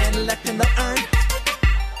Spanish, the intellect and not earned.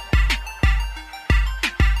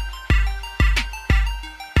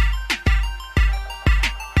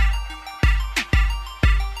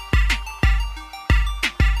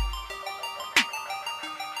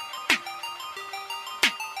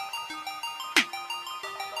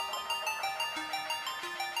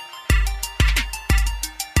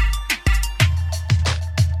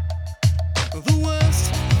 The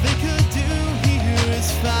worst they could do here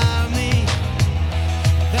is fire me.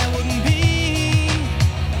 That wouldn't be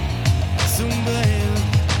so bad.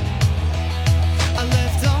 I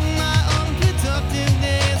left all my unproductive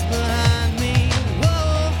days behind me.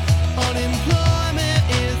 Whoa, unemployment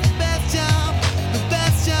is the best job, the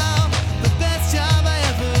best job, the best job I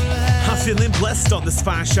ever had. I'm feeling blessed on this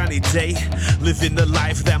fine shiny day, living the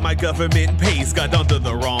life that my government pays. Got under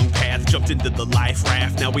the wrong path, jumped into the life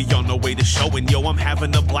raft. Now we on our way to showing, yo, I'm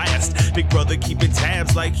having a blast. Big brother keeping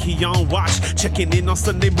tabs like he on watch, checking in on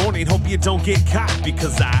Sunday morning, hope you don't get caught.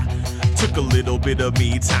 Because I took a little bit of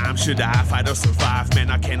me time. Should I fight or survive?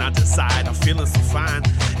 Man, I cannot decide. I'm feeling so fine,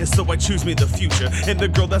 and so I choose me the future and the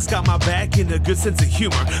girl that's got my back and a good sense of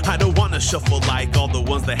humor. I don't wanna shuffle like all the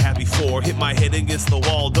ones that had before. Hit my head against the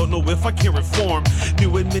wall, don't know if I can reform.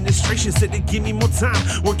 New administration said to give me more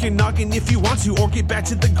time. Work your noggin if you want to, or get back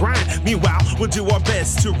to the grind. Meanwhile, we'll do our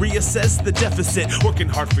best to reassess the deficit. Working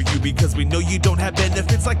hard for you because we know you don't have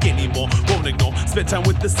benefits like anymore. Won't ignore, spend time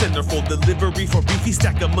with the centerfold. Delivery for beefy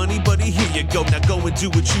stack of money, buddy, here you go. Now go and do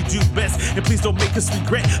what you do best, and please don't make us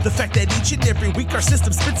regret the fact that each and every week our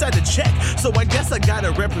system spits stateside to check. So I guess I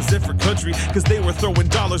gotta represent for country, cause they were throwing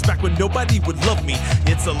dollars back when nobody would love me.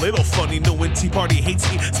 It's a little funny knowing Tea Party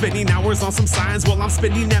hates me, spending hours on some signs while I'm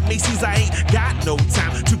spending at Macy's. I ain't got no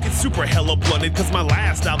time to get super hella blunted, cause my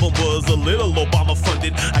last album was a little Obama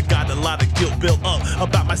funded. I got a lot of guilt built up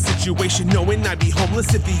about my situation, knowing I'd be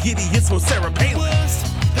homeless if the idiots were Sarah Palin. Worst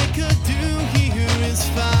they could do here is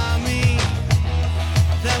fire me.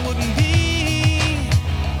 That wouldn't be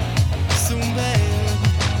so bad.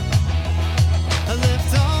 I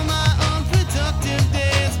left all my unproductive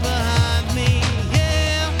days behind me.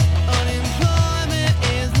 Yeah, unemployment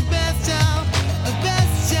is the best job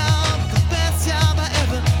I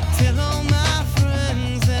ever. Tell all my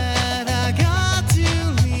friends that I got to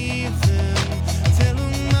leave them. Tell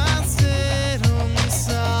them I said I'm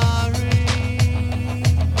sorry.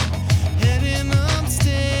 Heading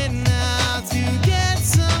upstate now to get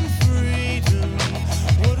some freedom.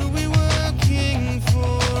 What are we working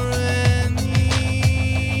for anyway?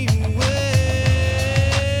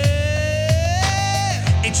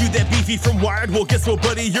 Ain't you that beefy from Wired? Well, guess what,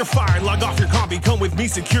 buddy? You're fired. Log off your combi, come with me.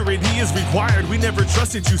 Security is required. We never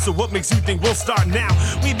trusted you, so what makes you think we'll start now?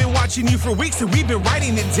 We've been watching you for weeks and we've been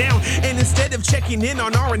writing it down. And instead of checking in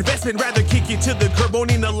on our investment, rather kick you to the curb,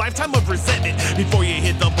 owning a lifetime of resentment. Before you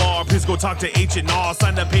hit the bar, please go talk to H&R.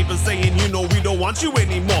 Sign the paper saying, you know, we don't want you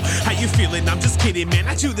anymore. How you feeling? I'm just kidding, man.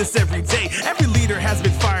 I do this every day. Every leader has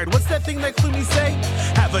been fired. What's that thing that Clooney say?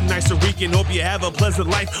 Have a nicer weekend. Hope you have a pleasant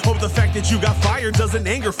life. Hope the fact that you got fired doesn't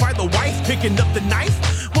anger fire the wife. Picking up the knife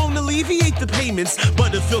won't alleviate the payments,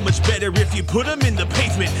 but it'll feel much better if you put them in the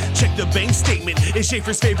pavement. Check the bank statement. Is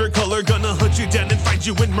Schaefer's favorite color gonna hunt you down and find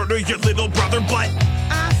you and murder your little brother? But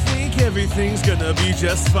I think everything's gonna be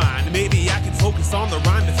just fine. Maybe I can focus on the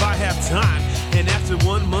rhyme if I have time. And after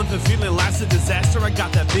 1 month of feeling life's a disaster, I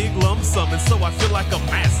got that big lump sum, and so I feel like a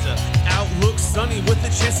master. Outlook sunny with a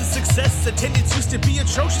chance of success. Attendance used to be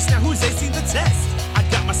atrocious, now who's acing the test? I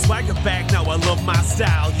got my swagger back, now I love my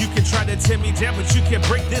style. You can try to tear me down, but you can't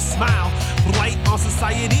break this smile. Blight on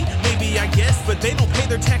society, maybe I guess, but they don't pay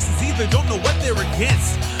their taxes either, don't know what they're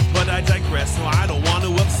against. But I digress, so I don't want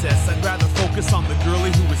to obsess. I'd rather focus on the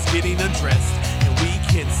girlie who is getting undressed. And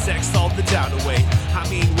weekend sex all the doubt away. I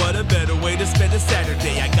mean, what a better way to spend a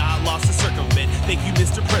Saturday. I got lost to circumvent, thank you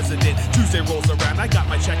Mr. President. Tuesday rolls around, I got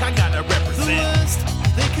my check, I gotta represent. The worst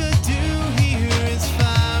they could do here is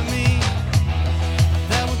fire me.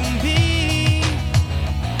 That wouldn't be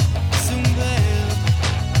so bad.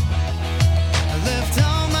 I left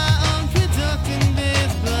all my unproductive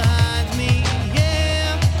days behind me.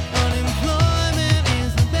 Yeah, unemployment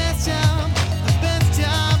is the best job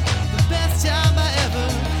I ever.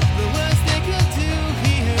 The worst they could do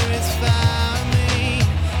here is fire me.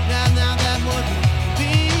 Now that wouldn't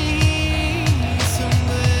be so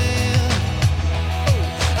bad.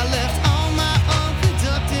 I left all my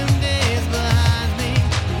unproductive days behind me.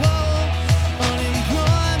 Whoa,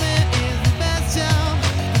 unemployment is the best job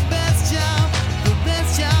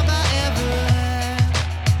I ever had.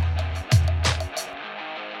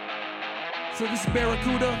 So this is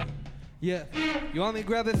Barracuda. Yeah. You want me to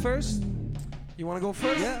grab it first? You want to go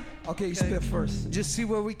first? Yeah. Okay, you spit first. Just see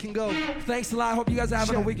where we can go. Thanks a lot. Hope you guys are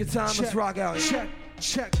having a wicked time. Let's rock out.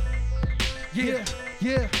 Check. Yeah.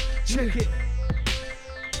 Check it.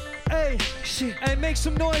 Hey, shit. Hey, make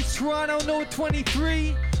some noise, Toronto. No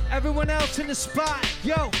 23. Everyone else in the spot.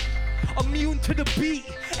 Yo. Immune to the beat,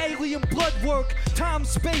 alien blood work, time,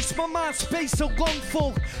 space, my mind space, a lung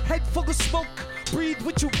full, head full of smoke, breathe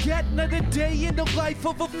what you get, another day in the life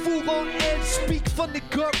of a fool on edge, speak from the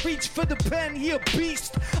gut, reach for the pen, he a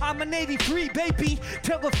beast, I'm an 83 baby,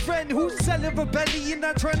 tell a friend who's selling rebellion,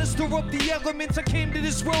 not trying to stir up the elements, I came to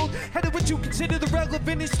this world, headed what you consider the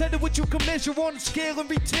relevant, instead of what you can measure on a scale and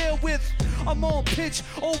retail with, I'm on pitch,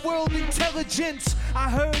 old world intelligence, I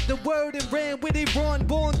heard the word and ran with it, run,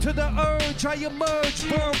 born to the urge, I emerge,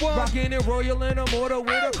 burn one. Rockin' and royal in a motor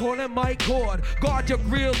with a calling my cord. Guard your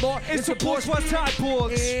grill, Lord, it supports my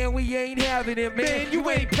sideboards. And we ain't having it, man, you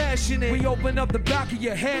ain't passionate. We open up the back of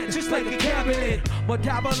your head, just like a cabinet.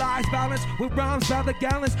 Metabolized balance, with rhymes by the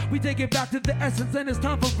gallons. We take it back to the essence, and it's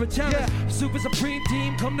time for a challenge. Super Supreme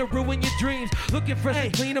Team, come to ruin your dreams. Looking fresh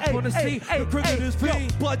and clean up on the scene. The criminal's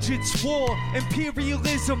fiend. Budgets, war,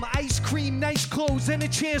 imperialism, ice cream, nice clothes, and a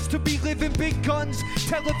chance to be living big guns.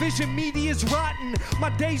 Television media's rotten. My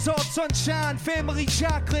days off, sunshine, family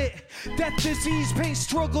chocolate. Death, disease, pain,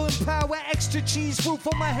 struggle, and power, extra cheese roof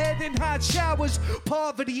on my head and hot showers.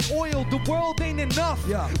 Poverty, oil, the world ain't enough.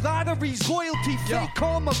 Lotteries, loyalty, fake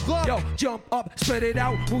karma, love. Yo, jump up, spread it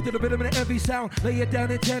out, move to the rhythm of every sound. Lay it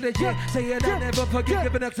down intelligent, say it out, never forget.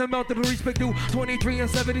 Give an X amount of respect to 23 and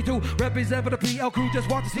 72. Represent for the PL crew, just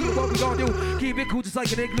want to see what we gon' do. Keep it cool, just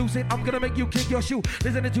like an inclusive. I'm gonna make you kick your shoe.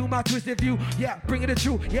 Listening to my twisted view, yeah, bring it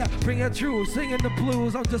true, yeah, bring it true. Singing the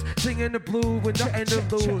blues, I'm just singing the blues with nothing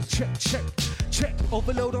to lose. Check,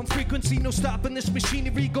 overload on frequency, no stopping this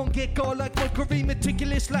machinery. Gon' get go like mercury,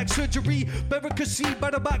 meticulous like surgery. Bureaucracy,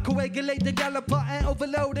 but about coagulate the gallipa and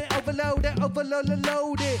overload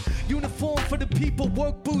it. Uniform for the people,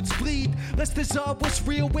 work boots bleed. Let's dissolve what's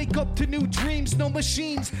real, wake up to new dreams. No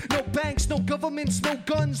machines, no banks, no governments, no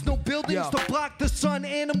guns, no buildings to block the sun.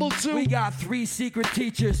 Animal zoo. We got 3 secret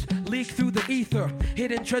teachers, leak through the ether.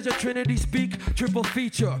 Hidden treasure, Trinity speak, triple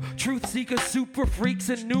feature. Truth seekers, super freaks,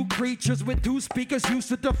 and new creatures with 2 speakers used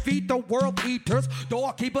to defeat the world eaters.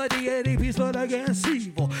 Doorkeeper, deity, peaceful against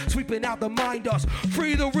evil. Sweeping out the mind us,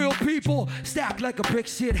 free the real people. Stacked like a brick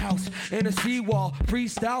shit house in a seawall.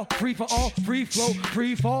 Freestyle, free for all, free flow,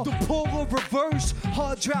 free fall. The polar reverse,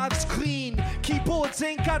 hard drives clean. Keyboards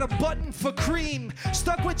ain't got a button for cream.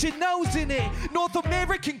 Stuck with your nose in it. North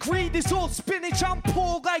American greed is all spinach. I'm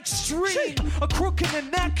poor like stream. A crook in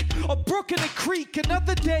the neck, a brook in a creek.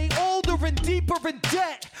 Another day older and deeper in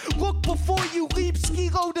debt. Look before you leap,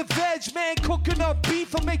 ski-lo to veg. Man cooking up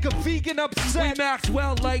beef will make a vegan upset. We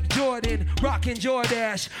Maxwell like Jordan, rockin'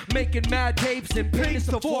 Jordache. Making mad tapes and paints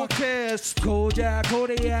the forecast.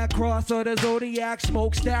 Kodiak, cross of the Zodiac.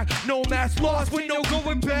 Smokestack, no mass lost with no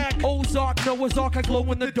going back. Ozark, Noah's Ark, I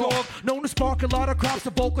glow in the dark. Known to spark a lot of crops,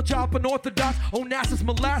 a vocal chop, unorthodox. Onassis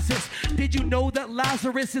molasses. Did you know that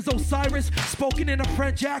Lazarus is Osiris? Spoken in a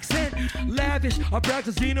French accent. Lavish, a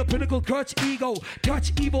Bragazina, pinnacle clutch ego.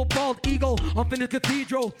 Touch evil, bald eagle. Up in the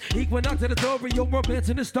cathedral. Equinox editorial, romance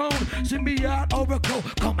in the stone. Symbiote, oracle.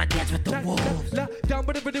 Come and dance with the wolves. Down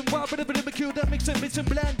with the rhythm, wild with the rhythm, kill that mixin'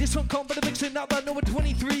 bland. This one come with the mixin' up. I know at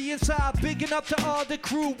 23 inside. Big enough to all the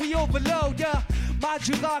crew. We overload, yeah.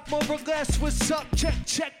 Modular, more or less. What's up?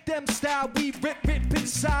 Check them style. We rip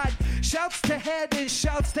inside. Shouts to Head and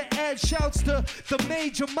shouts to Ed. Shouts to the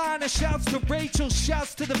Major Minor. Shouts to Rachel.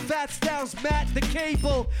 Shouts to the Fat Styles, Matt, the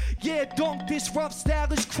Cable. Yeah, don't this rough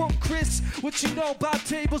style is crunk Chris. What you know about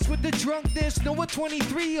tables with the drunkness? Noah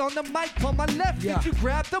 23 on the mic on my left. If you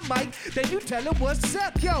grab the mic, then you tell him what's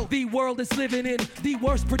up, yo. The world is living in the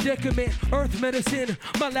worst predicament. Earth medicine,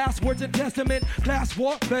 my last words in testament. Class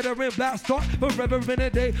war, veteran blast thought, forever in a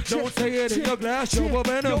day. Don't say it in your glass, show a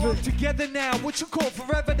benefit. Together now, what you call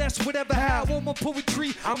forever, that's whatever how. All my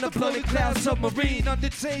poetry, I'm the bloody cloud submarine.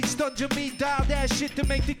 Undertage, dungeon me, dial that shit to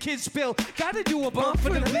make the kids spill. Gotta do a bump for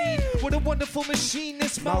the lead. What a wonderful machine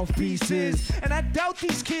this mouthpiece is. And I doubt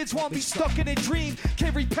these kids won't be stuck in a dream.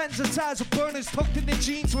 Carry pens the size of burners tucked in the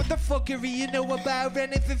jeans. What the fuckery you know about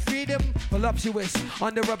anything freedom? Voluptuous,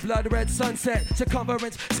 under a blood red sunset.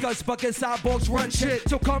 Circumference, scuds, buckets, cyborgs run shit.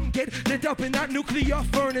 So come get lit up in that nuclear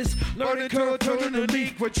furnace. Learning curve, turning the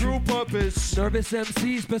league with true purpose. Nervous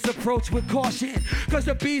MCs best approach with caution. Cause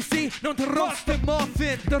the BC don't trust the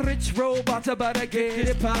muffin. The rich robots about to get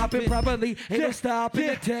it poppin' properly. Ain't no stopping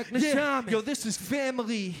the technician. Yo, this is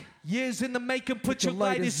family. Years in the making, put your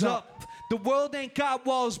lighters up. The world ain't got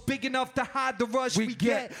walls big enough to hide the rush we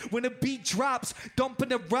get when the beat drops. Dumping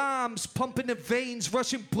the rhymes, pumping the veins,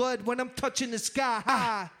 rushing blood when I'm touching the sky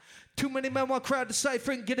high. Too many men want crowd to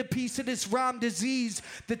cipher and get a piece of this rhyme disease.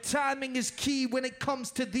 The timing is key when it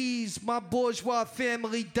comes to these. My bourgeois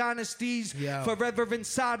family dynasties. Forever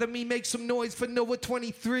inside of me, make some noise for Noah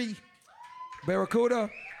 23. Barracuda,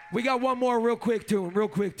 we got one more real quick tune.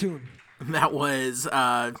 That was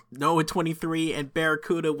Noah 23 and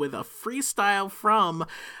Barracuda with a freestyle from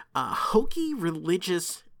Hokey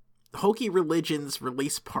Religion's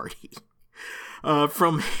release party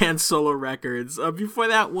from Han Solo Records. Before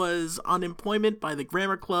that was Unemployment by the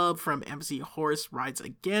Grammar Club from MC Horse Rides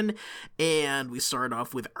Again. And we started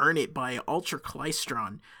off with Earn It by Ultra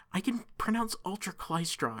Clystron. I can pronounce Ultra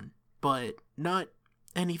Clystron, but not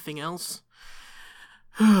anything else.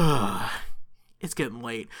 It's getting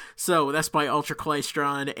late. So that's by Ultra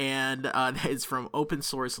Clystron, and that is from Open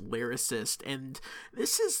Source Lyricist. And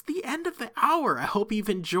this is the end of the hour. I hope you've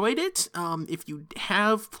enjoyed it. If you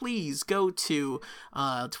have, please go to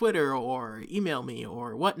Twitter or email me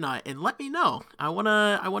or whatnot and let me know. I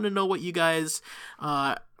wanna know what you guys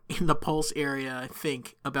in the Pulse area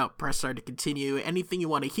think about Press Start to Continue. Anything you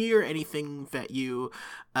want to hear, anything that you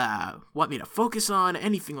want me to focus on,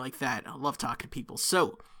 anything like that. I love talking to people.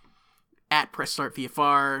 So at Press Start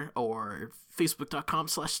VFR or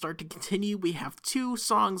Facebook.com/start to continue. We have 2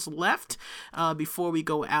 songs left before we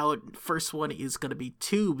go out. First one is going to be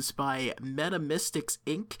Tubes by Metamystics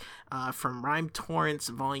Inc. From Rhyme Torrents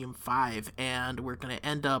Volume 5. And we're going to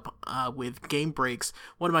end up with Game Breaks,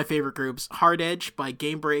 one of my favorite groups, Hard Edge by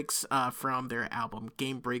Game Breaks from their album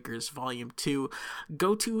Game Breakers Volume 2.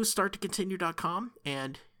 Go to starttocontinue.com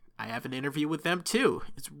and I have an interview with them too.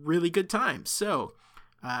 It's really good time. So,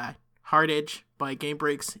 Hard Edge by Game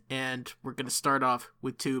Breaks, and we're going to start off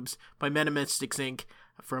with Tubes by Metamystics Inc.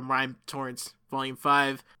 from Rhyme Torrents Volume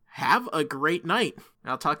 5. Have a great night.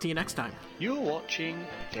 I'll talk to you next time. You're watching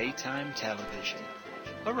daytime television.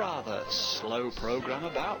 A rather slow program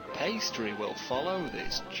about pastry will follow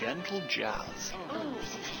this gentle jazz.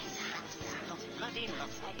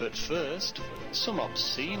 But first, some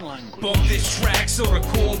obscene language. Bump this track so the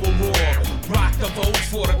core will roar. Rock the vote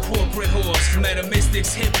for the corporate horse.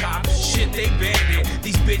 Metamystics hip-hop, shit they banned it.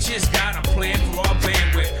 These bitches got a plan for our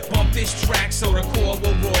bandwidth. Bump this track so the core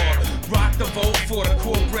will roar. Rock the vote for the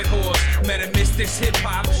corporate horse. Metamystics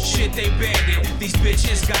hip-hop, shit they banned it. These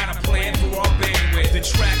bitches got a plan for our bandwidth. The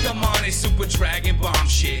track I'm on is Super Dragon Bomb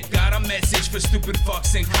shit. Got a message for stupid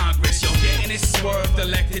fucks in Congress. Yo, getting it swerved,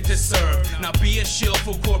 elected to serve. Now be a shill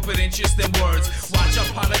for corporate interest and words. Watch our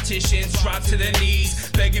politicians drop to their knees,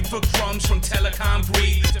 begging for crumbs from telecom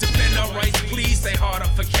greed. Defend our rights, please, they hard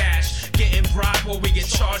up for cash. Getting bribed while we get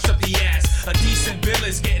charged up the ass. A decent bill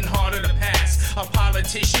is getting harder to pass. Our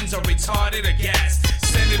politicians are retarded or gassed.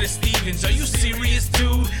 Senator Stevens, are you serious,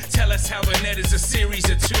 dude? Tell us how the net is a series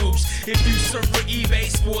of tubes. If you surf for eBay,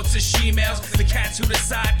 sports or she-mails, the cats who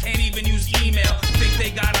decide can't even use email. Think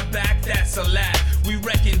they got our back? That's a laugh. We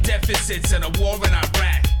reckon deficits and a war in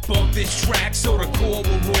Iraq. Bump this track so the core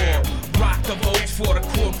will roar. Rock the vote for the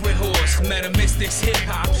corporate horse. Metamystics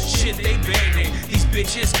hip-hop, shit they banned it. These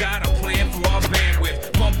bitches got a plan for our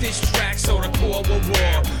bandwidth. Bump this track so the core will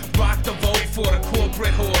roar. Rock the vote for the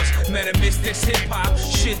corporate horse. Metamystics hip-hop,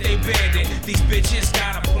 shit they banned it. These bitches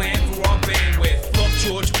got a plan for our bandwidth. Fuck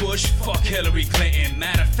George Bush, fuck Hillary Clinton.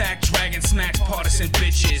 Matter of fact, Dragon smacks partisan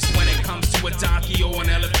bitches. When it comes to a donkey or an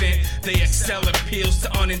elephant, they excel at appeals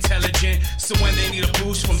to unintelligent. So when they need a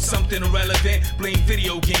boost from something irrelevant, blame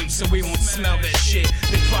video games so we won't smell that shit.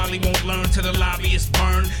 They probably won't learn till the lobbyists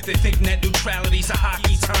burn. They think net neutrality's a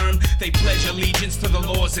hockey term. They pledge allegiance to the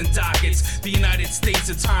laws and dockets. The United States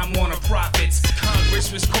of Time Warner profits.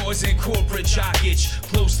 Congress was causing corporate jock itch.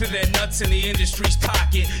 Close to their nuts in the industry's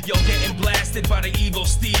pocket. Yo, getting blasted by the evil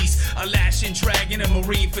steez. A lashing dragon and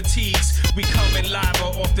marine fatigues. We coming lava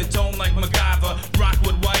off the dome like MacGyver.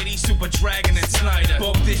 Rockwood Whitey, Super Dragon and Snyder.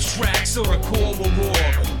 Bump this track so the core will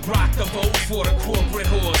roar. Rock the vote for the corporate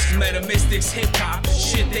horse. Metamystics hip-hop,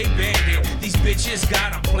 shit they banned it. These bitches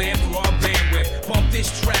got a plan for our bandwidth. Bump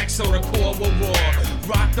this track so the core will roar.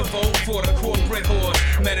 Rock the vote for the corporate horse.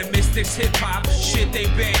 Metamystics hip-hop, shit they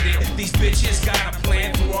banned it. These bitches got a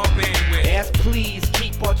plan for our bandwidth. As please,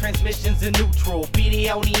 keep our transmissions in neutral.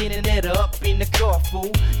 BD on the internet up in the car,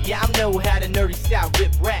 fool. Yeah, I know how the nerdy style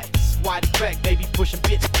rip raps. Why the crack, baby, pushing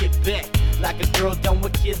bitch, get back. Like a girl done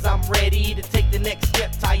with kids, I'm ready to take the next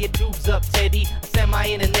step. Tie your tubes up, Teddy. I sent my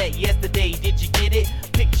internet yesterday, did you get it?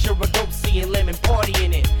 Picture a goat seeing lemon party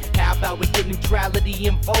in it. How about we get neutrality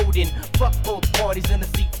and voting? Fuck both parties in the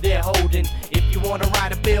seats they're holding. If you wanna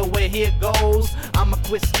ride a bill, where here goes, I'ma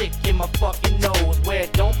quit stick in my fucking nose. Where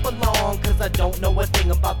it don't belong, cause I don't know a thing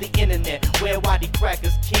about the internet. Where Waddy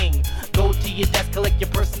Cracker's king. Go to your desk, collect your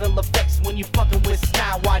personal effects. When you fucking with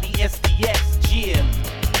Sny, Waddy SDX, yeah.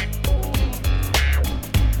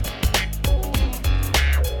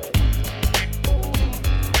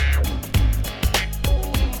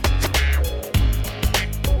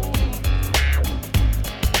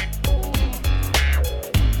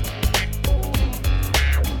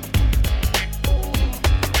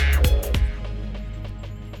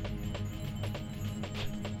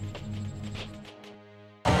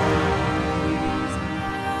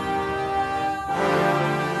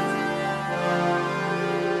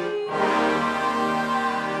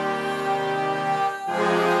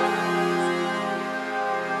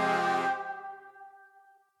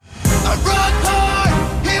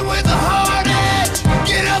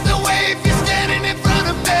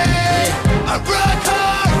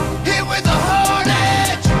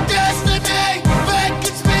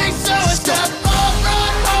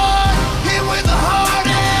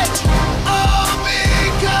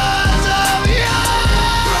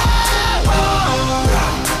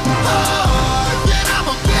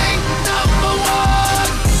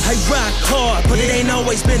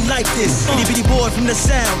 always been like this. Itty bitty boy from the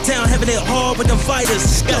south, town having it hard with them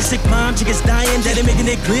fighters. Got a sick mom, chickens dying, daddy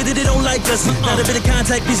making it clear that they don't like us. Not a bit of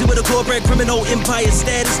contact, busy with a corporate criminal empire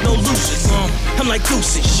status, no Lucius. I'm like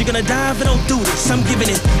deuces, she gonna die if I don't do this. I'm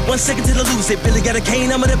giving it 1 second till I lose it. Billy got a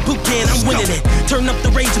cane, I'm at a boot can, I'm winning it. Turn up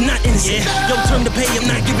the rage, I'm not innocent. Yo, turn the pay,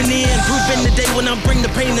 I'm not giving in. Proving the day when I bring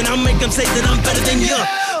the pain, and I'll make them say that I'm better than you.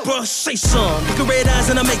 Bruh, say some. Look at red eyes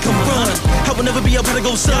and I make them run. I will never be a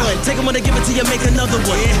prodigal son. Take them when they give it to you, make another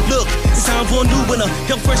one. Look, it's time for a new winner.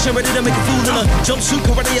 Young, fresh, and ready to make a fool in her. Jumpsuit,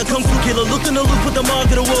 karate, a kung fu killer. Look in the loop, put the mark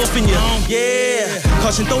of the wolf in you. Yeah,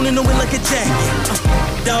 caution thrown in the wind like a jacket.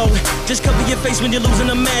 Dog, just cover your face when you're losing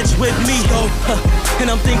a match with me. And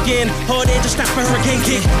I'm thinking, hard edge to stop a hurricane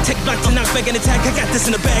kick. Take block to knock back and attack. I got this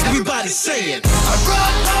in the bag. Everybody say it. I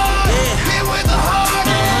run hard, hit with a hard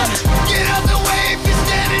edge. Get out the way if you're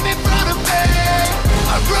standing in front of me.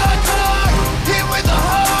 I run hard, hit with a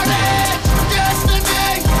hard edge.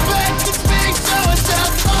 Destiny, but you speak so it's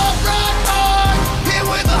just I'll run hard, hit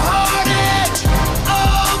with a hard edge.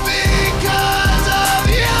 All because of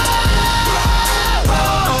you.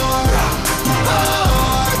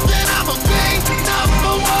 Then I'ma be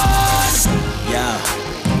number one. Yeah,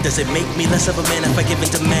 does it make me less of a man if I give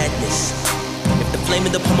into madness? If the flame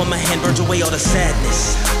in the palm of my hand burns away all the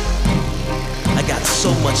sadness, I got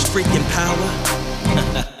so much freaking power.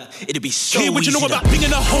 It'd be so what you easy know about being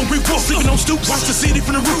a hungry wolf, sleeping on stoops. Watch the city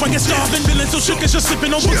from the roof. I get starving, feeling so shook as you're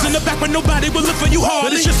slipping on books in the back when nobody will look for you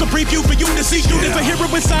hard. It's just a preview for you to see. You never hear it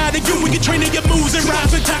inside of you when you're training your moves and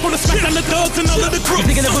rise and tackle the smack on the thugs and all of the crooks.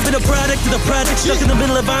 You think I never been a product of the project, stuck in the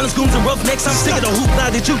middle of violence, goons and roughnecks. I'm sick of the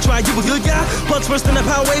hoopla that you try. You a good guy, bucks worse than the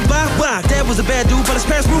power wave by. Why? Dad was a bad dude, but his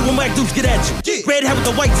past rude when whack dudes get at you. Red hat with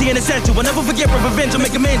the white tee and a statue. I'll never forget what revenge will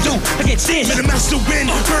make a man do. I can't stand it. Man, a master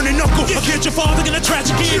win, burning knuckle. I killed your father in a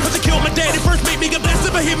tragic end, but they killed my daddy first. Made me a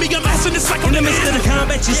bastard, but hit me, I'm asking this cycle. In the midst of the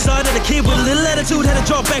combat, you saw that a kid with a little attitude had to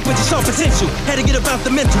draw back, but you saw potential. Had to get about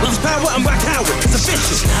the mental. With his power, I'm Rock Howard. It's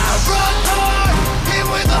official. I run hard, hit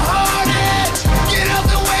with a hard edge. Get out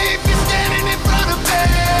the way if you're standing in front of me.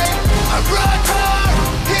 I run hard,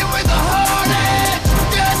 hit with a hard edge.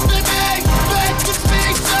 Destiny, but you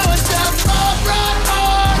speak so it's just I'll run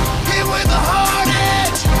hard, hit with a hard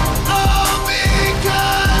edge. All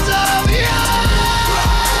because of you.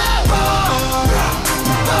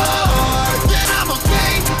 Then I'ma be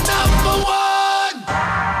number one.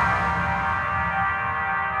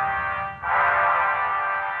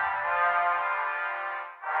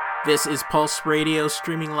 This is Pulse Radio,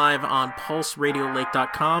 streaming live on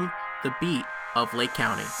pulseradiolake.com, the beat of Lake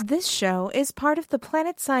County. This show is part of the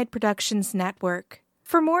PlanetSide Productions Network.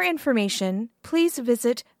 For more information, please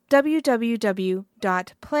visit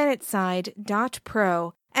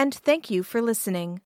www.planetside.pro, and thank you for listening.